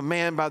believe a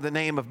man by the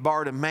name of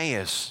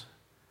Bartimaeus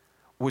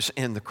was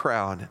in the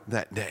crowd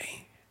that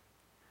day.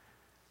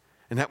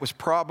 And that was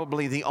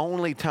probably the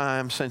only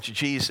time since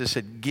Jesus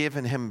had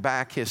given him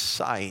back his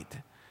sight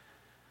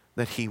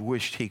that he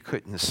wished he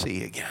couldn't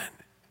see again.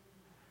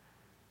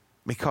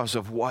 Because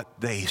of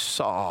what they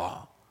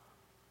saw,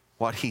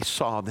 what he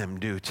saw them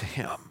do to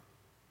him.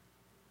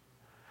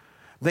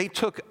 They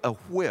took a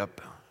whip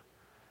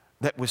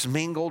that was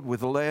mingled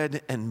with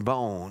lead and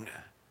bone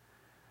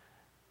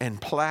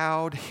and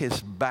plowed his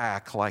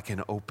back like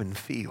an open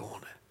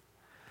field.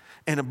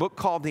 In a book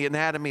called The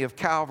Anatomy of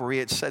Calvary,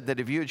 it said that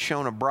if you had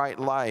shown a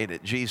bright light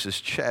at Jesus'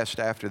 chest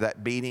after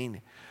that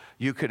beating,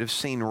 you could have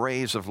seen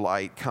rays of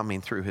light coming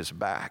through his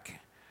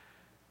back.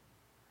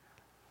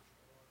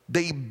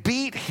 They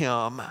beat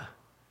him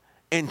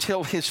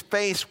until his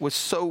face was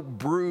so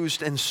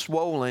bruised and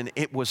swollen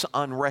it was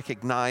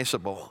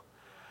unrecognizable.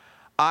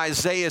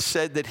 Isaiah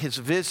said that his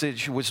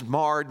visage was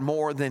marred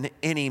more than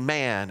any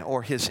man,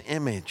 or his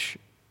image.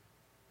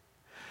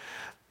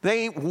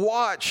 They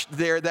watched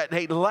there that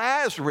day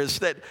Lazarus,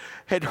 that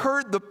had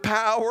heard the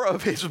power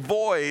of his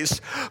voice,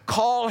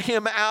 call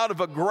him out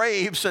of a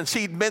grave since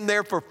he'd been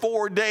there for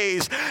 4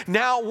 days,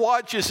 now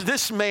watches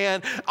this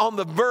man on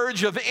the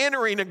verge of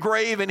entering a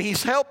grave, and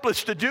he's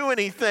helpless to do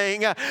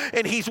anything.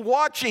 And he's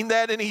watching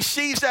that, and he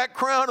sees that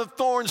crown of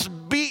thorns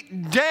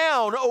beat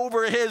down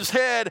over his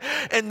head,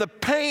 and the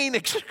pain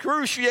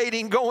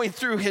excruciating going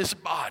through his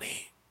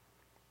body.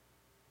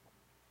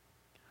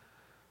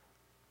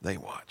 They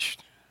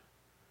watched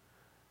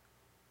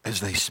as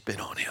they spit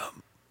on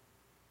him,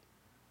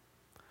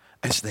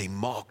 as they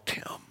mocked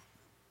him.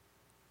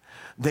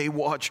 They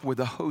watched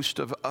with a host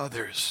of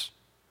others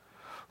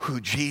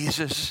who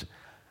Jesus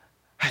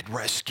had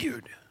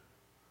rescued,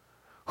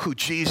 who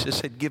Jesus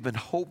had given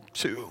hope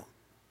to.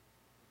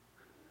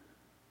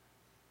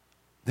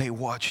 They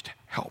watched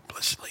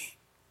helplessly.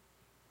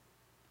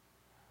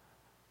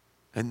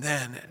 And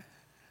then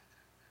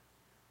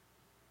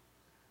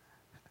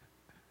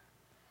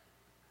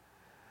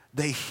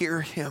they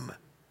hear him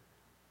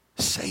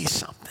say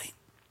something.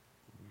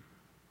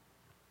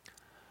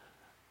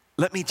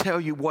 let me tell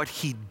you what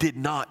he did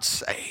not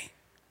say.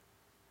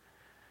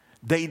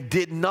 They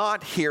did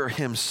not hear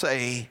him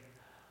say,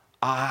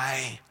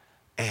 I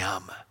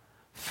am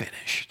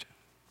finished.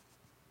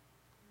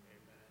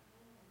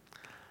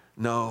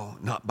 No,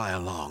 not by a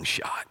long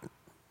shot.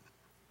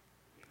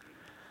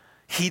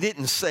 He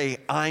didn't say,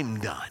 I'm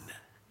done.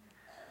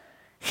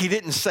 He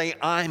didn't say,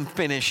 I'm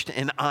finished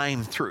and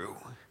I'm through.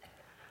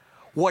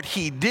 What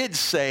he did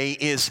say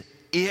is,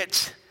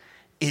 it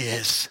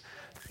is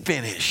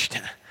finished.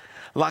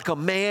 Like a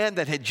man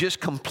that had just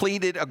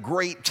completed a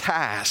great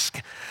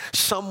task,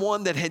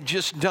 someone that had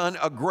just done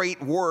a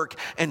great work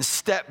and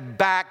stepped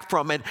back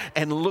from it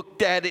and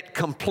looked at it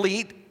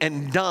complete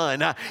and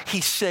done.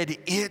 He said,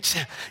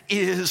 it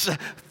is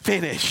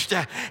finished.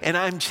 And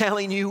I'm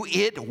telling you,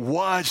 it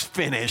was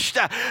finished.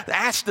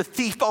 Ask the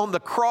thief on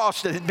the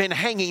cross that had been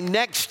hanging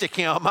next to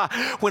him.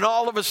 When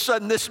all of a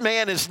sudden this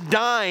man is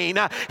dying,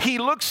 he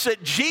looks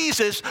at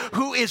Jesus,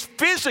 who is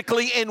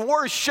physically in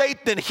worse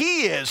shape than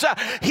he is.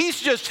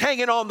 He's just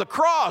hanging on the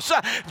cross.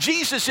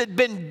 Jesus had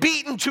been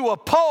beaten to a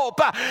pulp.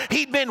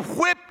 He'd been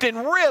whipped and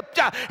ripped.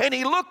 And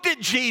he looked at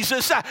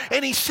Jesus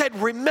and he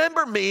said,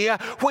 remember me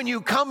when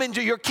you come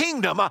into your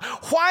kingdom.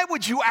 Why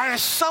would you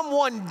ask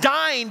someone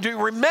dying to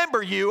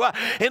remember you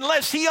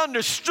unless he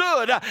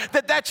understood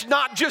that that's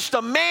not just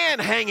a man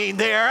hanging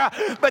there,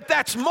 but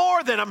that's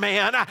more than a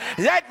man?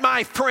 That,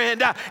 my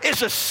friend,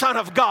 is a son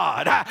of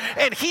God.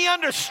 And he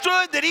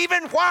understood that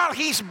even while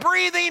he's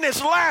breathing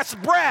his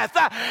last breath,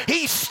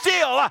 he's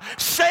still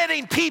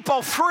setting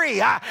people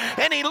free.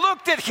 And he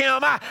looked at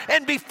him,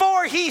 and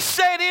before he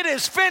said it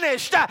is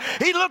finished,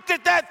 he looked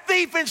at that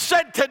thief and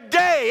said,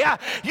 today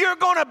you're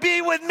going to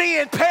be with me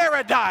in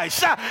paradise.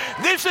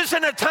 This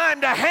isn't a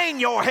time to hang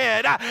your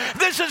head.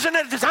 This isn't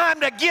a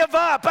time to give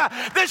up.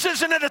 This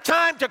isn't a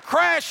time to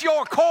crash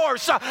your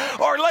course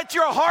or let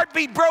your heart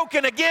be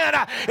broken again.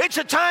 It's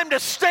a time to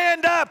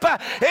stand up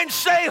and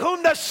say,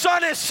 whom the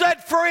Son has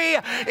set free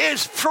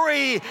is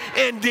free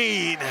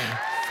indeed.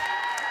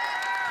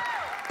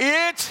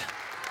 It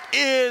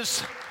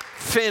is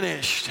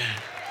finished.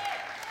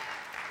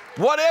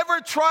 Whatever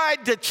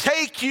tried to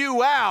take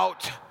you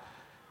out,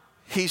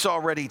 he's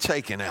already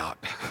taken out.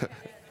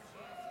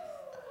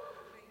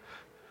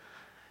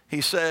 He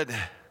said,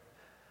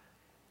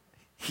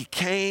 he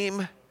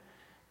came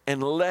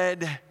and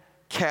led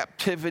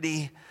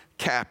captivity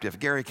captive.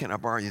 Gary, can I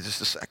borrow you just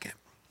a second?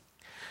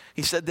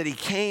 He said that he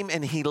came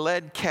and he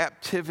led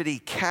captivity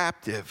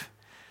captive,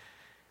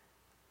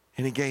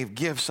 and he gave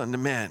gifts unto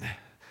men.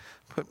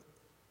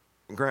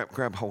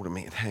 Grab hold of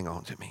me and hang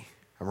on to me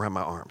around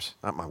my arms.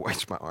 Not my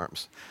waist, my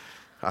arms.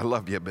 I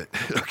love you, but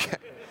okay.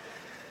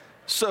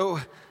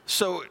 So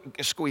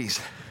squeeze.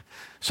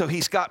 So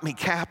he's got me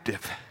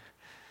captive.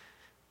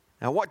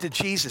 Now, what did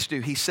Jesus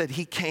do? He said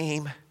he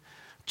came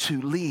to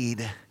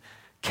lead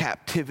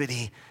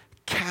captivity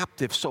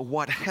captive. So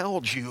what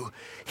held you,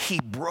 he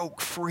broke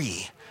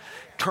free,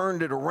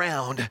 turned it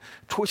around,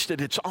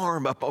 twisted its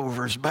arm up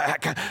over his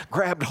back,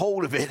 grabbed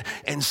hold of it,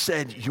 and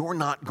said, you're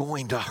not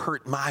going to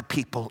hurt my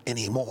people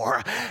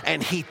anymore.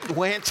 And he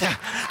went,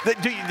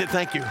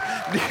 thank you.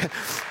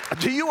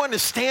 Do you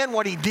understand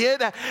what he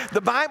did? The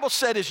Bible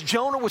said as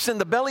Jonah was in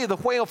the belly of the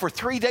whale for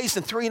 3 days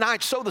and 3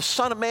 nights, so the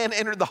Son of Man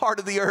entered the heart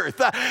of the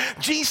earth.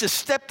 Jesus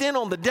stepped in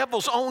on the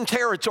devil's own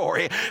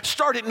territory,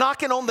 started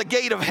knocking on the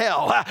gate of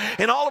hell.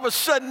 And all of a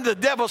sudden the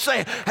devil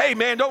saying, hey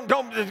man, don't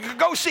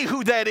go see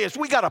who that is.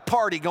 We got a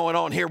party going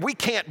on here. We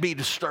can't be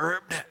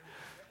disturbed.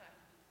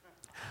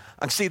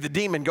 I can see the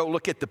demon go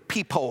look at the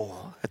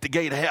peephole at the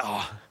gate of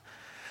hell,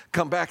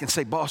 come back and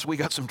say, boss, we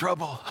got some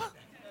trouble.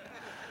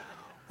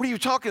 What are you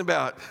talking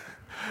about?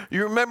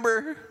 You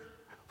remember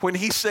when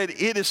he said,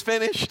 it is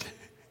finished?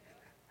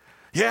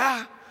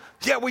 Yeah,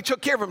 we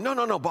took care of him.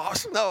 No,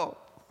 boss, no.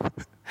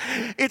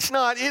 It's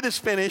not, it is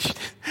finished.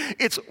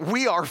 It's,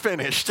 we are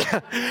finished.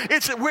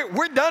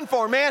 We're done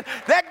for, man.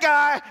 That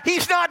guy,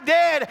 he's not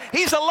dead.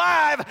 He's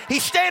alive.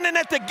 He's standing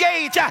at the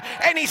gate,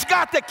 and he's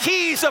got the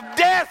keys of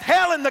death,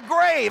 hell, and the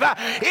grave.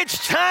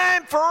 It's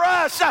time for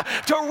us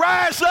to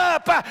rise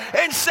up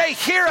and say,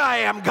 here I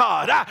am,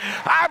 God.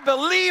 I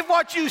believe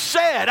what you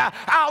said.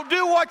 I'll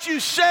do what you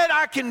said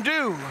I can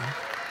do.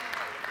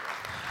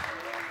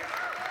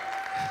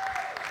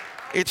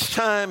 It's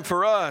time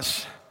for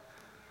us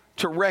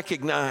to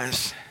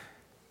recognize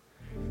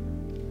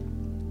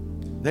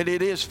that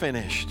it is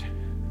finished.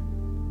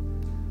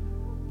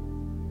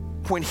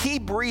 When he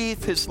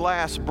breathed his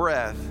last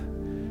breath,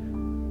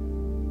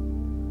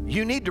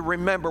 you need to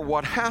remember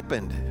what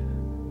happened.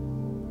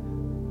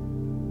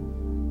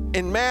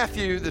 In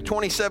Matthew, the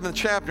 27th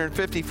chapter and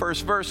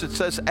 51st verse, it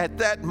says, at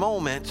that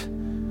moment,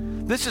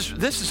 this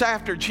is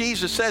after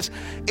Jesus says,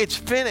 it's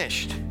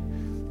finished.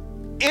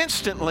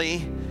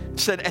 Instantly,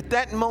 said at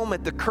that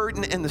moment the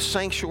curtain in the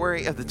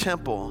sanctuary of the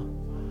temple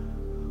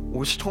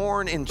was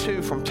torn in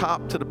two from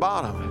top to the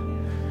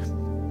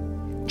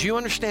bottom. Do you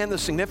understand the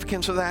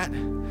significance of that?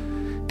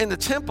 In the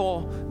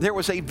temple, there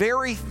was a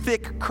very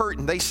thick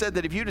curtain. They said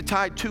that if you'd have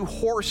tied 2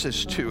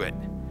 horses to it,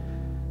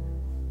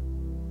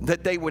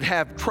 that they would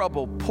have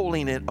trouble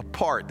pulling it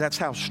apart. That's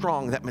how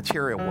strong that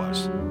material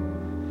was.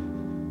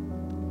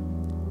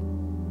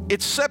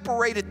 It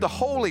separated the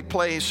holy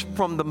place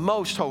from the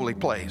most holy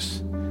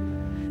place.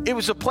 It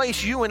was a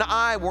place you and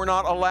I were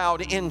not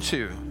allowed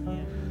into.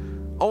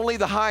 Only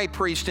the high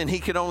priest, and he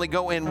could only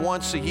go in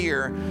once a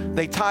year.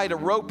 They tied a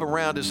rope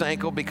around his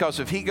ankle because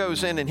if he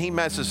goes in and he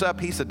messes up,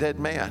 he's a dead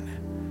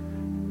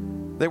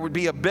man. There would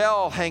be a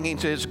bell hanging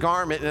to his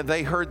garment, and if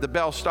they heard the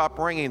bell stop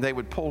ringing, they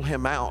would pull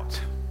him out.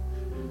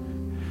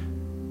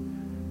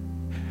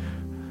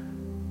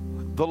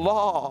 The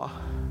law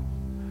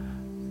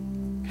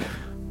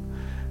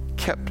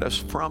kept us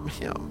from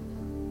him,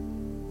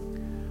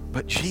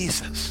 but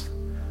Jesus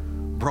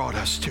brought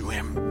us to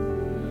him.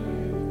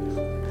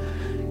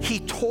 He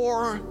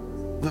tore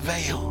the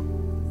veil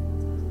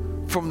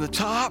from the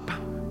top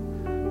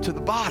to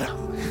the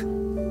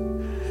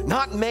bottom.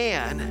 Not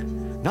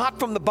man, not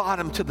from the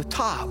bottom to the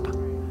top,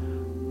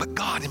 but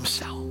God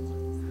himself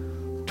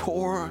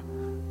tore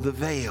the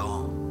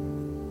veil,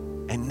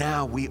 and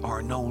now we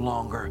are no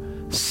longer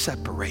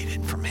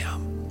separated from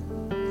him.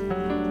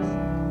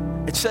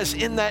 It says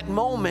in that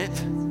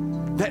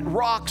moment that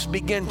rocks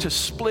began to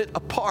split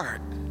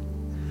apart.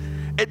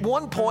 At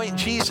one point,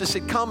 Jesus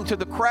had come to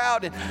the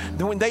crowd,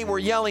 and when they were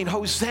yelling,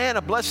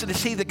 "Hosanna, blessed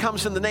is he that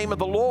comes in the name of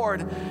the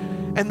Lord,"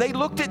 and they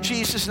looked at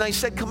Jesus and they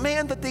said,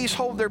 "Command that these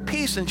hold their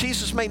peace." And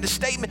Jesus made a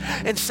statement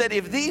and said,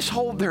 "If these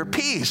hold their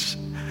peace,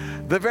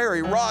 the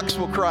very rocks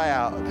will cry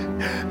out."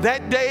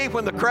 That day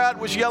when the crowd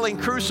was yelling,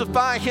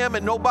 "Crucify him,"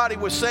 and nobody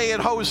was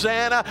saying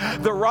Hosanna,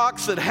 the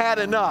rocks had had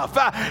enough.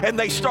 And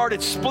they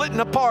started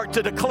splitting apart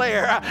to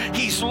declare,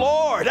 he's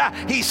Lord,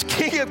 he's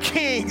King of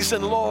kings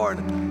and Lord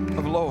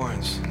of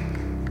lords.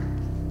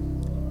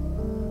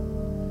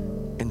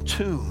 And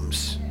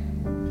tombs,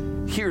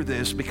 hear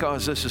this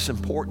because this is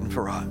important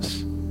for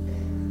us.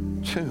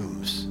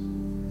 Tombs,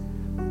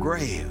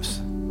 graves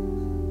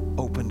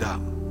opened up.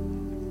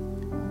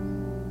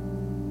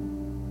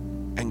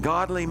 And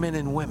godly men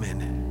and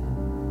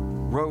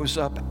women rose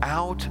up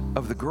out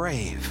of the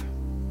grave.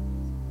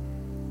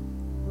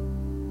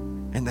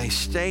 And they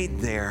stayed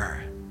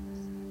there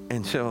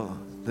until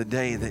the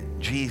day that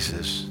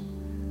Jesus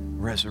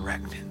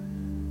resurrected.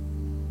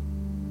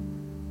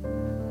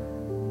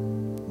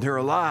 They're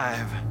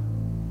alive,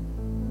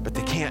 but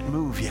they can't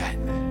move yet.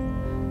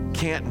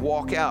 Can't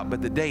walk out,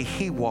 but the day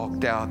he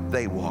walked out,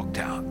 they walked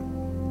out.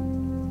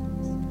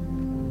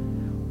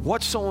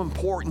 What's so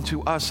important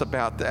to us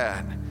about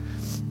that?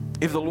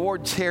 If the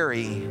Lord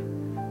tarry,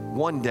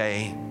 one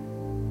day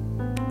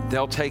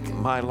they'll take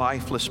my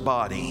lifeless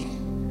body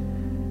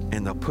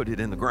and they'll put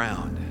it in the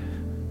ground.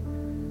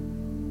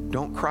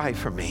 Don't cry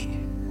for me,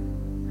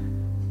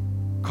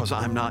 because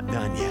I'm not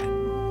done yet.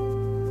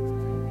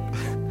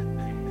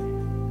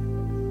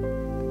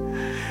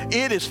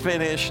 It is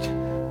finished,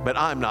 but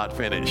I'm not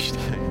finished.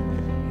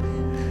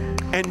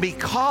 And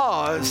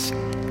because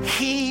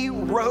he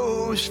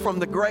rose from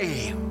the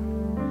grave,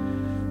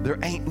 there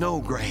ain't no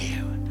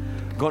grave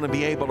going to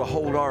be able to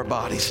hold our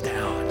bodies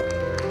down.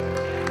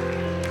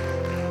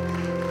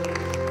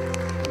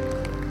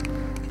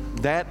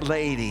 That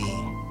lady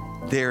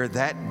there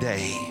that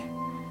day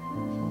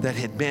that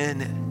had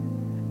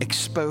been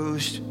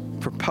exposed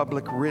for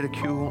public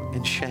ridicule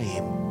and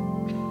shame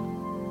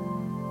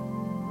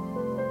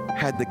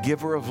had the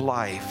giver of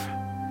life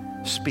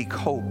speak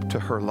hope to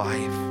her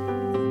life.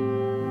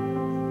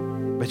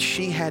 But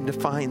she had to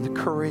find the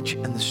courage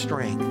and the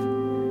strength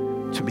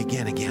to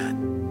begin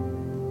again.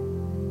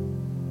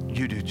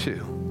 You do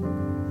too.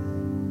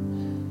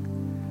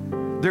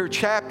 There are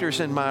chapters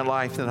in my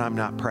life that I'm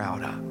not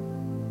proud of.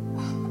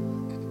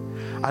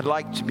 I'd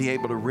like to be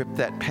able to rip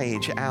that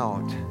page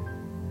out.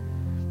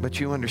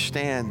 But you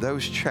understand,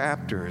 those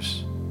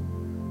chapters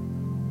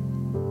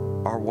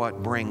are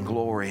what bring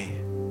glory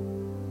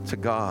to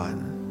God.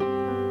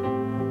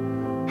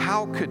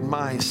 How could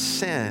my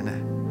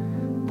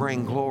sin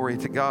bring glory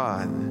to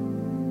God?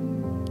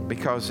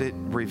 Because it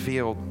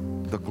revealed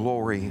the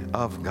glory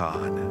of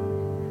God.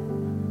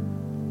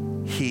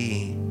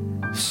 He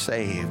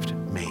saved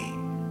me.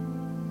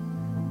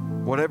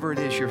 Whatever it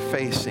is you're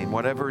facing,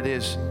 whatever it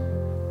is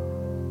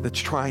that's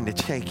trying to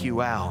take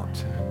you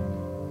out,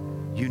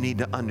 you need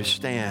to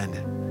understand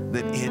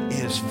that it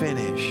is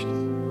finished.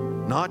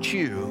 Not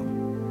you,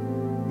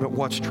 but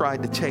what's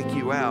tried to take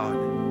you out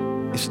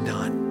is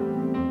done.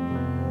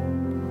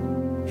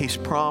 He's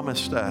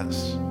promised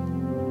us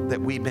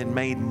that we've been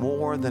made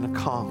more than a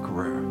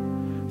conqueror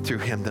through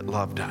him that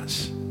loved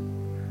us.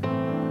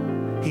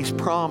 He's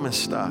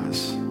promised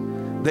us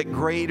that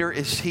greater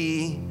is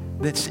he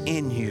that's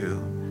in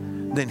you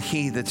than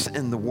he that's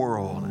in the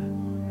world.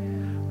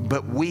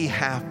 But we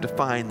have to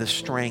find the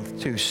strength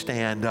to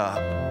stand up,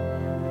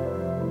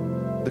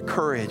 the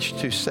courage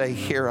to say,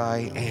 "Here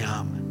I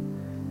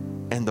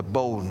am," and the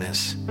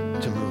boldness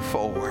to move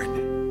forward.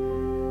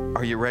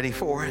 Are you ready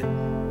for it?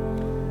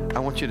 I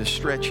want you to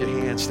stretch your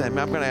hands. I'm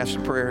going to ask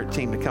the prayer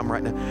team to come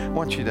right now. I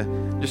want you to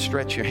just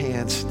stretch your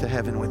hands to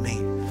heaven with me.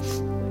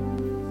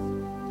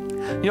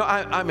 You know,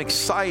 I'm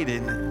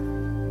excited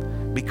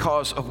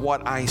because of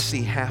what I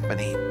see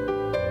happening.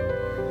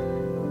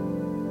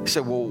 He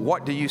said, well,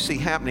 what do you see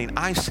happening?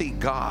 I see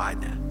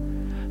God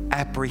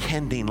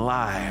apprehending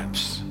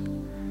lives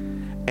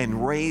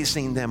and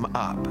raising them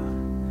up.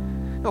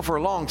 You know, for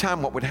a long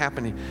time, what would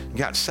happen, you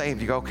got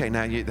saved, you go, okay,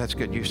 now that's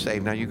good, you're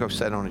saved. Now you go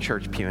sit on a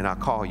church pew and I'll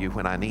call you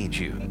when I need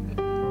you.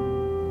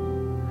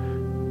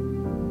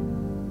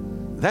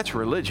 That's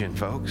religion,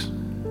 folks.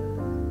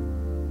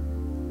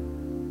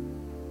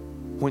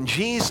 When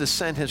Jesus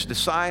sent his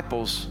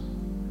disciples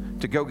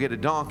to go get a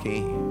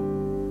donkey,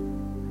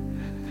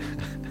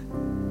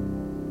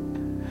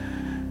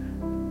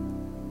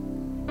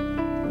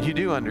 you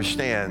do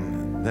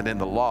understand that in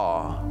the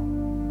law,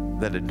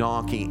 that a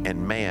donkey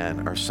and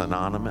man are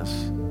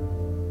synonymous.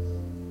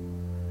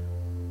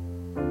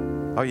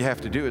 All you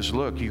have to do is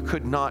look. You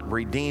could not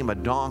redeem a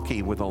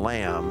donkey with a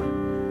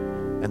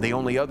lamb, and the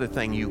only other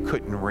thing you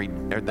could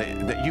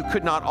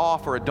not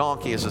offer a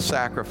donkey as a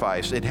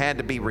sacrifice. It had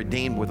to be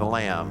redeemed with a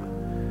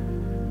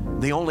lamb.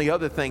 The only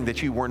other thing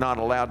that you were not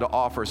allowed to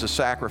offer as a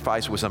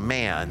sacrifice was a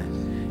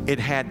man. It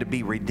had to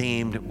be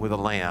redeemed with a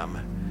lamb.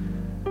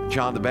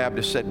 John the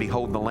Baptist said,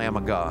 "Behold the Lamb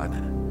of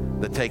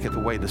God that taketh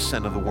away the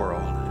sin of the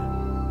world."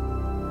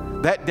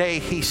 That day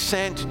he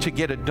sent to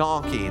get a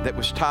donkey that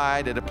was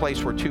tied at a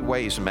place where two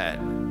ways met.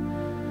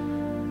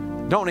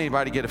 Don't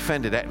anybody get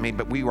offended at me,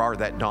 but we are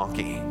that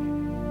donkey.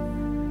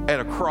 At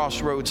a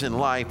crossroads in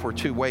life where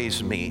two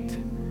ways meet,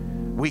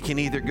 we can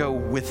either go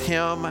with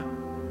him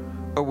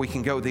or we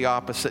can go the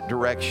opposite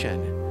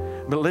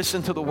direction. But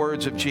listen to the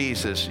words of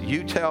Jesus.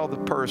 You tell the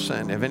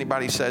person, if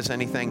anybody says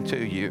anything to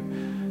you,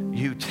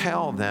 you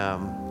tell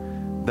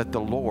them that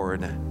the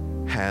Lord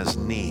has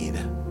need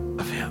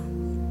of him.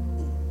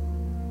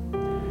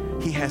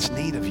 He has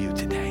need of you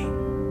today.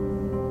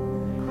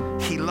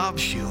 He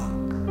loves you.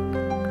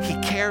 He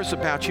cares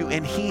about you,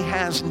 and he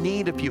has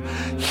need of you.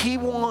 He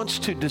wants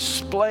to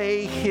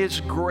display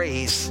his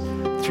grace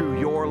through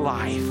your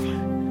life.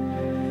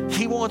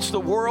 He wants the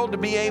world to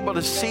be able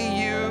to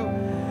see you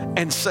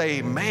and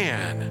say,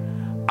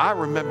 man, I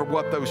remember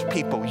what those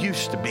people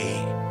used to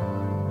be.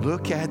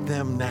 Look at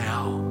them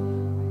now.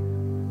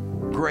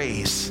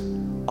 Grace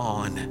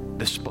on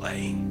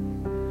display.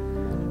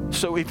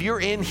 So if you're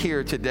in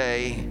here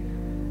today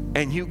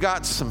and you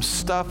got some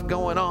stuff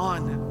going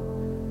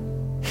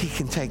on, he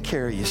can take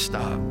care of your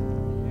stuff.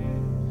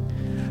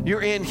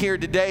 You're in here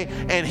today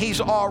and he's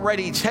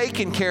already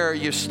taken care of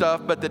your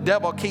stuff, but the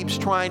devil keeps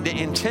trying to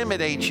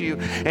intimidate you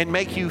and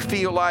make you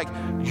feel like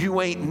you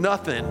ain't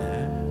nothing.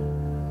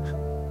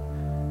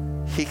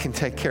 He can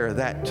take care of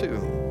that too,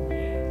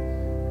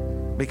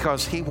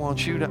 because he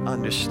wants you to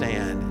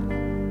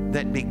understand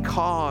that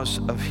because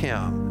of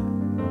him,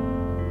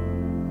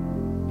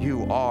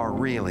 you are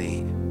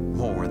really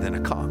more than a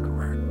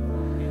conqueror.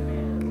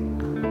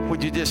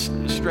 Would you just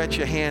stretch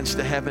your hands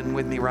to heaven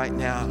with me right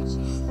now?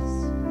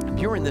 If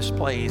you're in this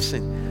place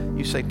and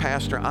you say,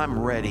 Pastor, I'm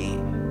ready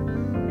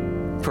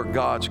for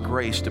God's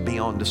grace to be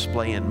on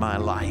display in my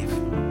life,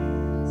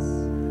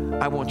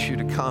 I want you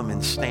to come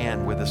and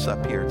stand with us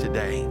up here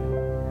today.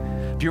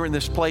 If you're in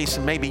this place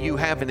and maybe you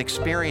haven't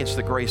experienced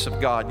the grace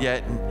of God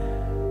yet,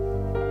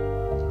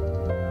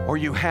 or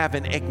you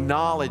haven't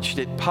acknowledged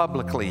it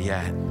publicly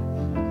yet,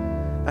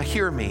 now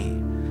hear me.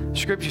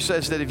 Scripture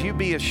says that if you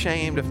be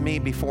ashamed of me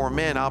before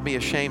men, I'll be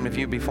ashamed of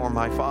you before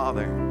my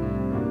Father.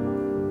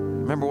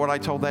 Remember what I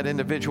told that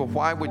individual?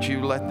 Why would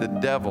you let the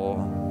devil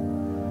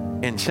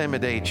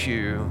intimidate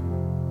you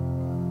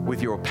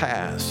with your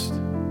past?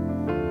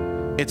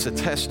 It's a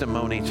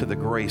testimony to the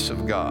grace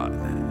of God.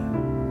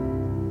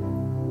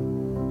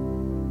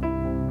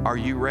 Are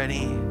you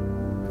ready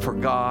for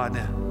God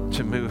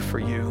to move for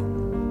you?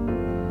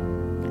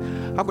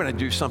 I'm going to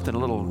do something a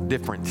little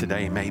different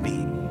today,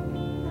 maybe.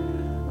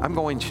 I'm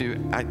going to,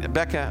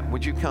 Becca,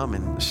 would you come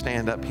and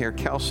stand up here?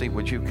 Kelsey,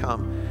 would you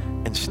come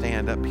and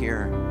stand up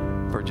here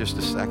for just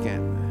a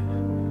second?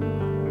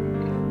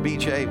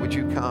 BJ, would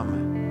you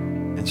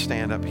come and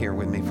stand up here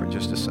with me for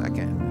just a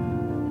second?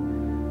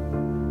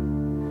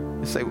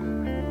 And say,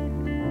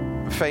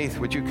 Faith,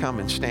 would you come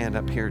and stand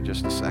up here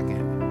just a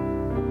second?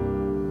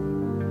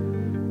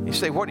 You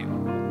say, what are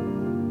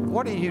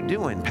you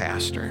doing,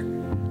 Pastor?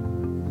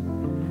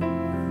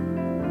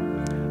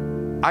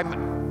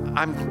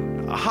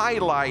 I'm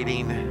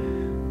highlighting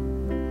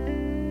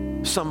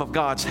some of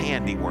God's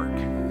handiwork.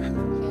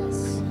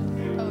 Yes.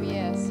 Oh,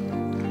 yes.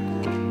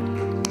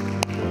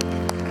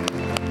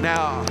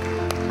 Now,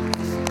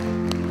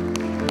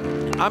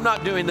 I'm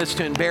not doing this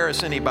to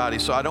embarrass anybody,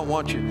 so I don't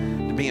want you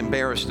to be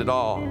embarrassed at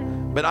all.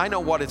 But I know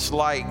what it's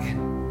like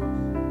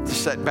to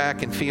sit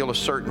back and feel a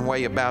certain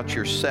way about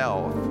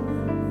yourself,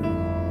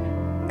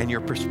 and your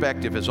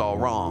perspective is all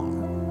wrong.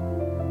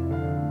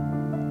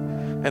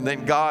 And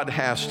then God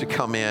has to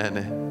come in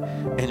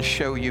and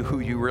show you who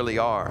you really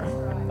are.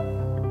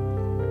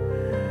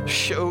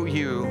 Show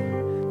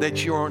you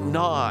that you're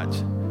not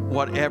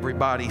what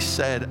everybody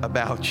said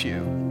about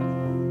you.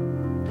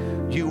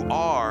 You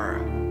are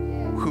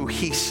who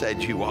He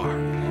said you are.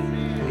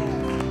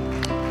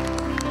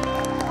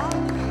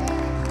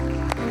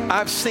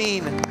 I've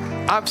seen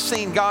I've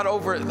seen God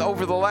over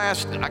the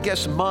last, I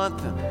guess,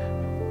 month,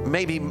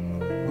 maybe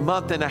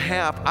month and a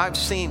half. I've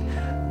seen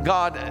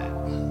God,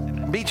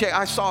 BJ,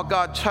 I saw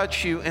God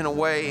touch you in a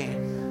way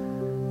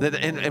that,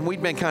 and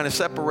we'd been kind of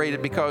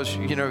separated because,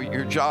 you know,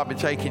 your job had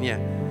taken you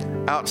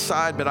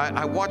outside, but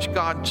I watched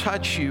God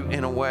touch you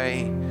in a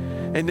way.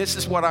 And this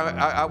is what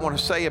I want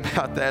to say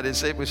about that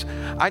is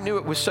I knew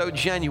it was so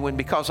genuine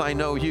because I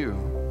know you.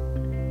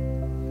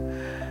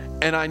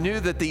 And I knew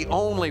that the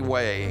only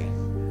way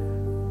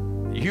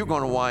you're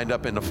going to wind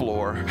up in the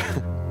floor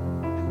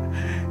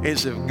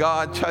is if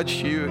God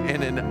touched you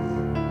in an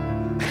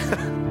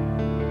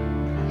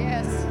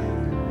Yes.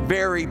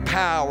 very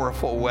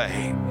powerful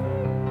way.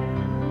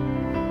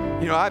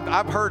 You know,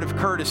 I've heard of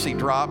courtesy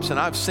drops, and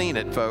I've seen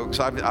it, folks.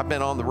 I've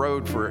been on the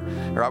road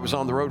I was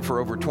on the road for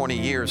over 20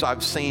 years.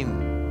 I've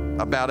seen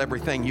about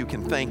everything you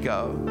can think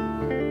of.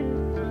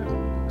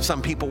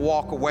 Some people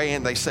walk away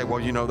and they say, well,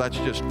 you know, that's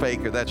just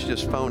fake or that's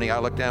just phony. I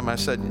looked at them and I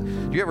said,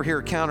 do you ever hear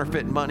of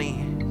counterfeit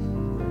money?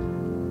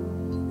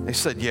 They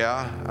said,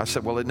 yeah. I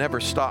said, well, it never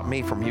stopped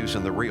me from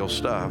using the real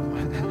stuff.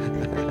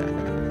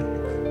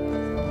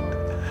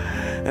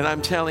 And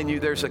I'm telling you,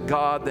 there's a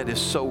God that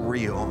is so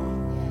real,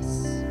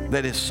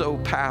 that is so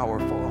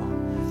powerful.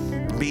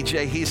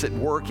 BJ, he's at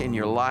work in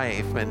your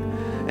life,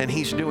 and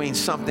he's doing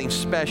something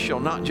special,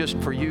 not just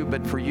for you,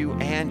 but for you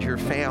and your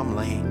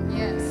family.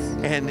 Yes.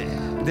 And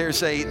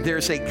there's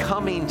a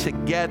coming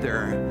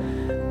together.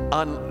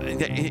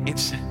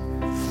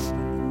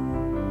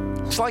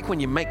 It's like when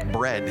you make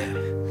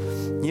bread.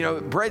 You know,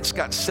 bread's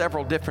got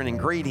several different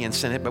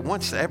ingredients in it, but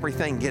once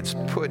everything gets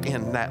put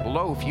in that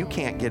loaf, you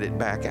can't get it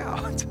back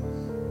out.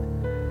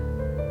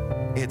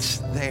 It's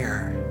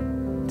there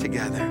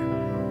together.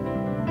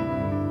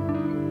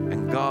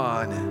 And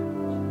God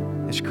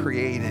has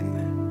created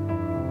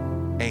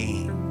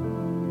a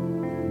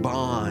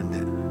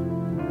bond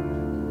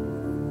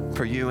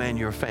for you and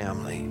your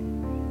family.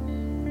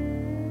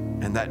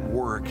 And that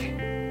work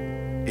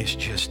is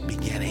just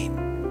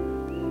beginning.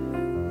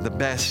 The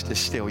best is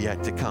still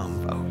yet to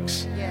come,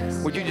 folks.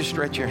 Yes. Would you just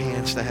stretch your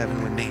hands to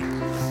heaven with me?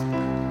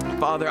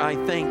 Father, I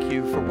thank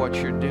you for what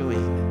you're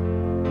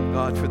doing,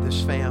 God, for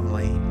this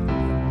family.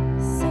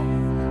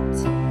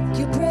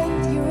 You break,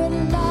 you're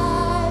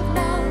alive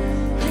now.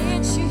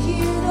 Can't you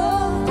hear the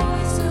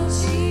voice of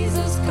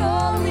Jesus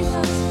calling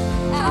us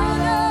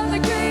out of the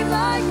grave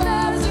like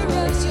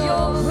Lazarus?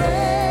 You're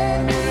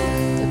brand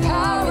new. The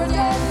power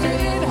that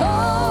can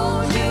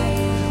hold you.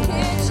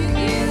 Can't you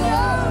hear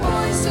the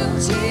voice of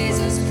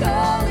Jesus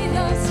calling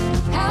us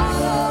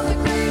out of the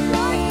grave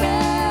like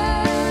Lazarus?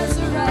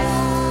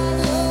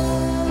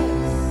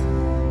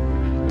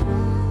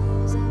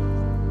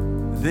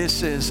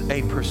 This is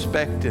a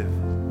perspective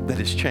that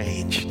has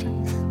changed.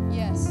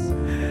 Yes.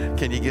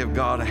 Can you give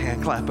God a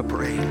hand clap of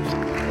praise?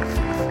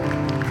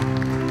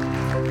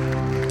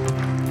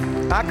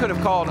 I could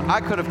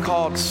have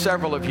called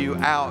several of you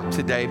out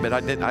today, but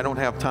I don't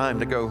have time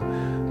to go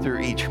through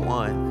each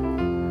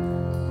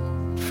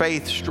one.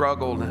 Faith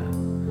struggled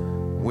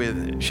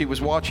she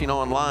was watching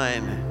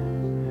online,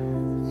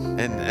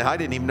 and I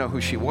didn't even know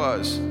who she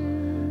was.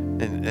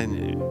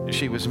 And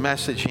she was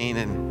messaging,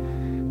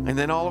 and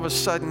then all of a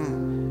sudden,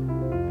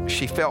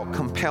 she felt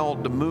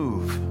compelled to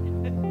move.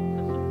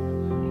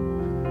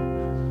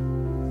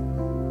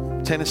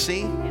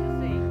 Tennessee?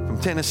 From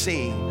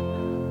Tennessee.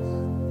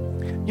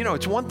 You know,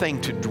 it's one thing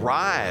to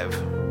drive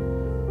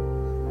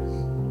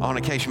on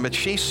occasion, but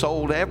she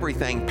sold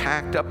everything,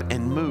 packed up,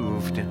 and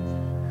moved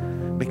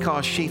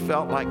because she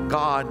felt like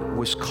God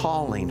was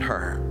calling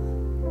her.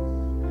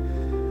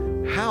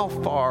 How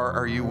far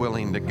are you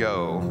willing to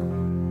go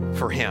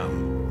for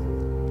Him?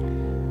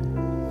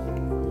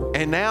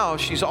 And now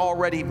she's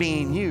already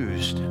being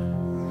used.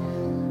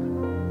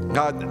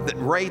 God,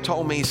 Ray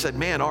told me, he said,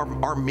 man,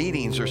 our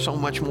meetings are so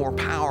much more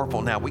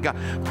powerful now. We got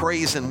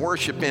praise and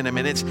worship in them,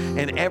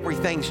 and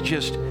everything's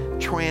just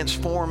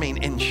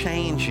transforming and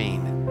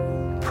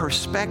changing.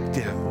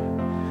 Perspective.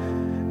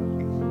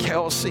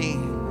 Kelsey,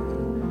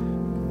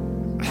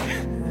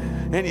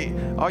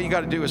 all you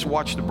got to do is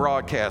watch the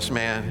broadcast,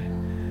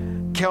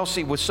 man.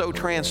 Kelsey was so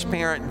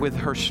transparent with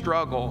her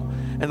struggle,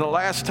 and the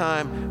last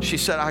time she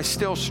said, I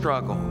still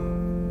struggle.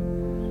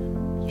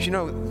 You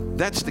know,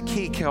 that's the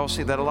key,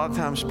 Kelsey, that a lot of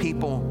times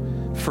people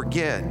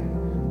forget.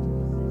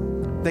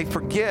 They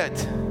forget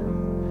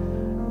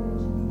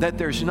that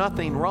there's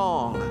nothing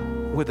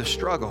wrong with a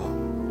struggle.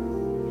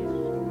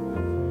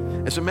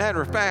 As a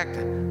matter of fact,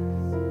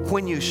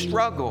 when you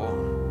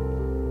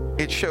struggle,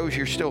 it shows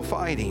you're still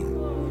fighting.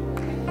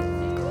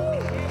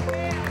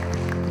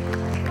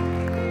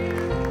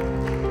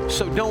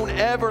 So don't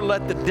ever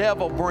let the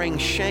devil bring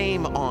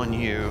shame on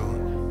you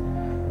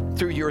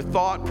through your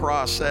thought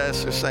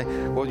process or say,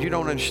 well, you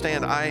don't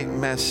understand, I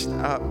messed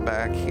up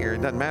back here.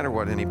 It doesn't matter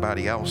what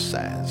anybody else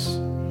says.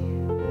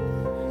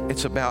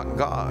 It's about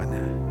God.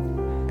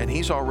 And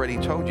He's already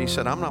told you, He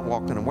said, I'm not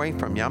walking away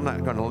from you. I'm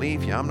not going to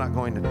leave you. I'm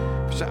going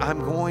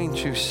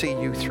to see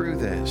you through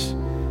this.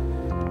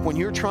 When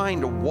you're trying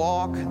to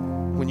walk,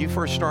 when you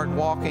first start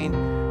walking,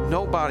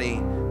 nobody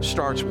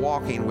starts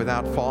walking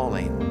without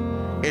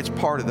falling. It's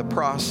part of the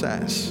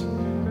process.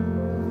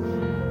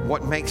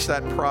 What makes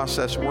that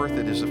process worth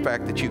it is the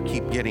fact that you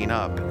keep getting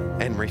up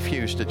and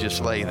refuse to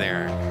just lay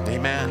there.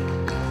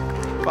 Amen.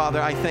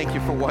 Father, I thank you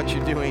for what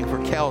you're doing for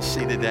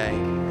Kelsey today.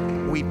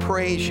 We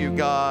praise you,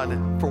 God,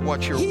 for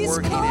what you're He's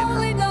working in her.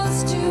 calling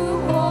us to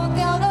walk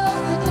out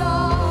of the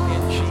dark.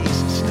 In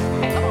Jesus'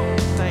 name. Oh,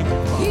 thank you,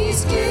 Father.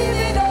 He's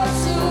giving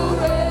us a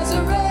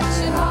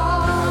resurrection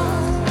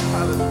heart.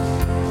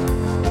 Hallelujah.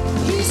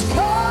 He's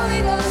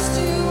calling us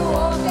to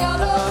walk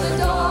out of the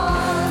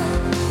dark.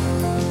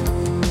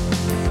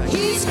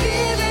 He's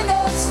giving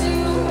us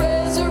new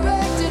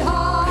resurrected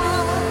hearts.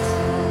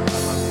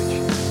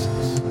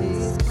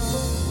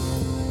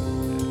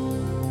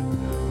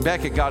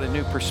 Becca got a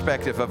new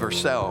perspective of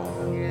herself.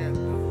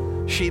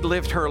 She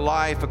lived her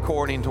life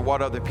according to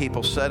what other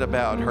people said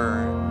about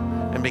her.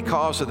 And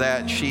because of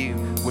that, she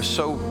was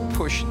so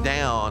pushed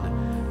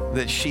down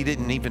that she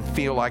didn't even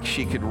feel like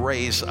she could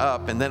raise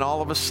up. And then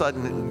all of a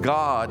sudden,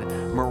 God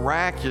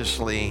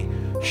miraculously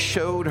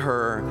showed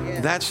her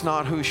that's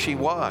not who she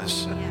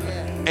was.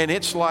 And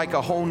it's like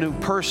a whole new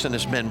person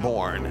has been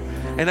born.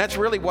 And that's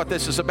really what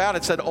this is about.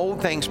 It said,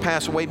 old things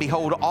pass away.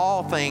 Behold,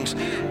 all things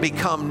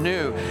become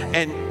new.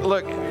 And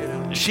look,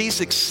 she's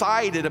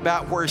excited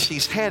about where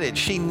she's headed.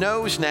 She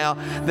knows now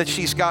that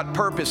she's got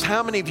purpose.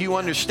 How many of you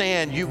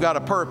understand you got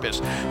a purpose?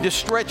 Just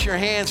stretch your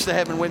hands to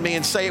heaven with me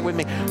and say it with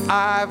me.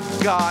 I've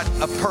got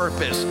a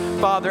purpose.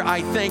 Father,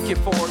 I thank you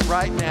for it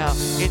right now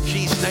in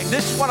Jesus' name.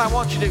 This is what I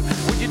want you to do.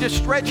 Would you just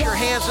stretch your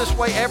hands this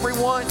way,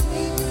 everyone?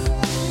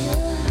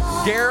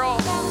 Daryl.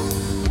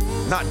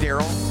 Not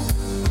Daryl.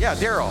 Yeah,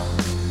 Daryl.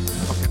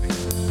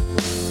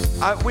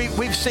 Okay.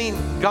 We've seen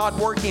God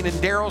working in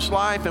Daryl's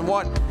life and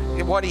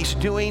what he's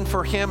doing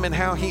for him and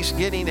how he's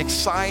getting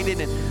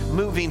excited and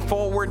moving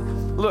forward.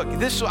 Look,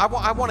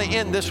 I want to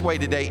end this way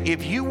today.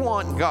 If you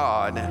want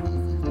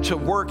God to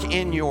work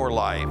in your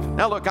life,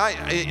 now look,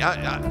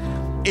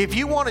 if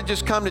you want to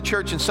just come to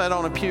church and sit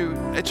on a pew,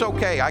 it's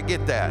okay. I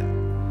get that.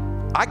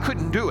 I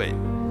couldn't do it.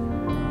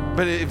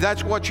 But if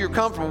that's what you're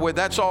comfortable with,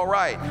 that's all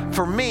right.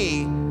 For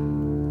me,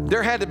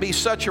 there had to be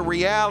such a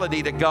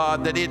reality to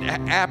God that it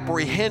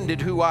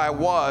apprehended who I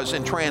was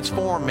and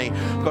transformed me,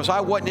 because I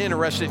wasn't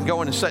interested in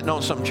going and sitting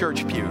on some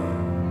church pew.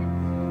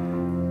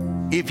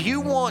 If you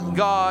want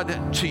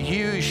God to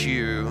use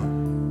you,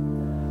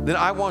 then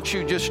I want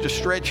you just to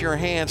stretch your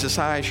hands as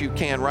high as you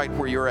can right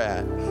where you're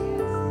at.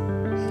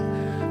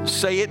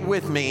 Say it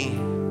with me.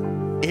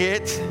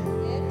 It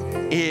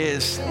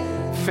is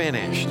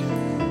finished.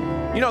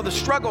 You know, the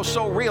struggle's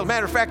so real.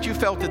 Matter of fact, you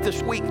felt it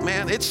this week,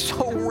 man. It's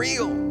so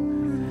real.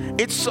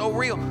 It's so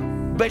real.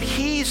 But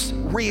he's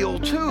real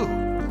too.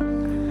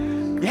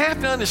 You have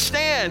to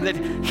understand that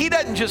he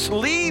doesn't just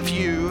leave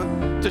you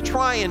to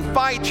try and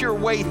fight your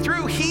way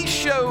through. He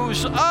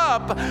shows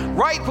up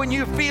right when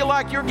you feel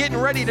like you're getting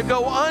ready to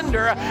go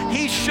under.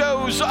 He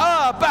shows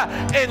up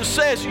and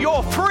says,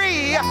 you're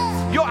free.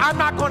 I'm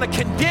not going to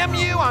condemn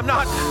you. I'm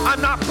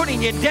not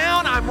putting you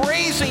down. I'm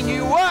raising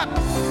you up.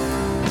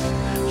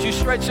 You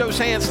stretch those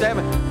hands to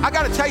heaven. I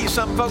got to tell you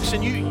something, folks,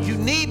 and you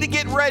need to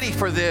get ready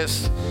for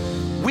this.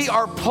 We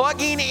are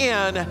plugging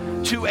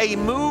in to a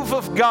move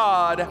of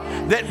God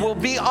that will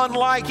be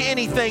unlike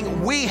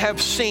anything we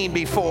have seen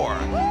before.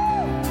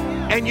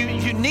 And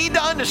you need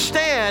to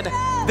understand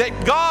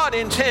that God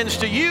intends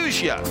to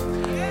use you.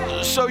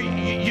 So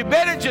you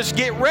better just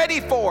get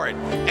ready for it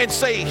and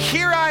say,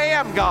 here I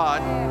am,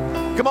 God.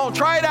 Come on,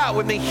 try it out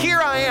with me.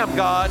 Here I am,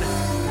 God.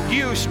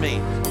 Use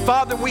me.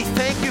 Father, we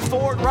thank you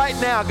for it right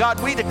now. God,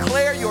 we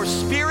declare your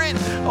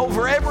spirit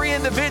over every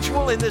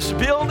individual in this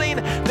building,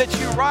 that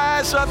you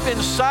rise up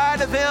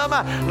inside of them.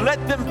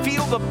 Let them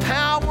feel the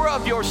power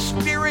of your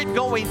spirit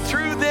going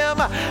through them.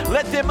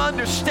 Let them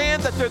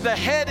understand that they're the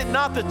head and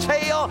not the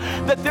tail,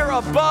 that they're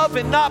above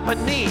and not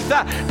beneath,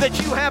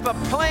 that you have a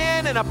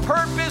plan and a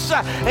purpose,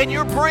 and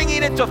you're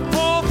bringing it to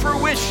full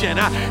fruition.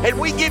 And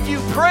we give you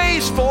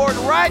praise for it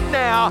right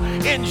now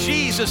in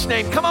Jesus'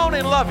 name. Come on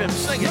and love him.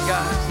 Sing it,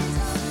 guys.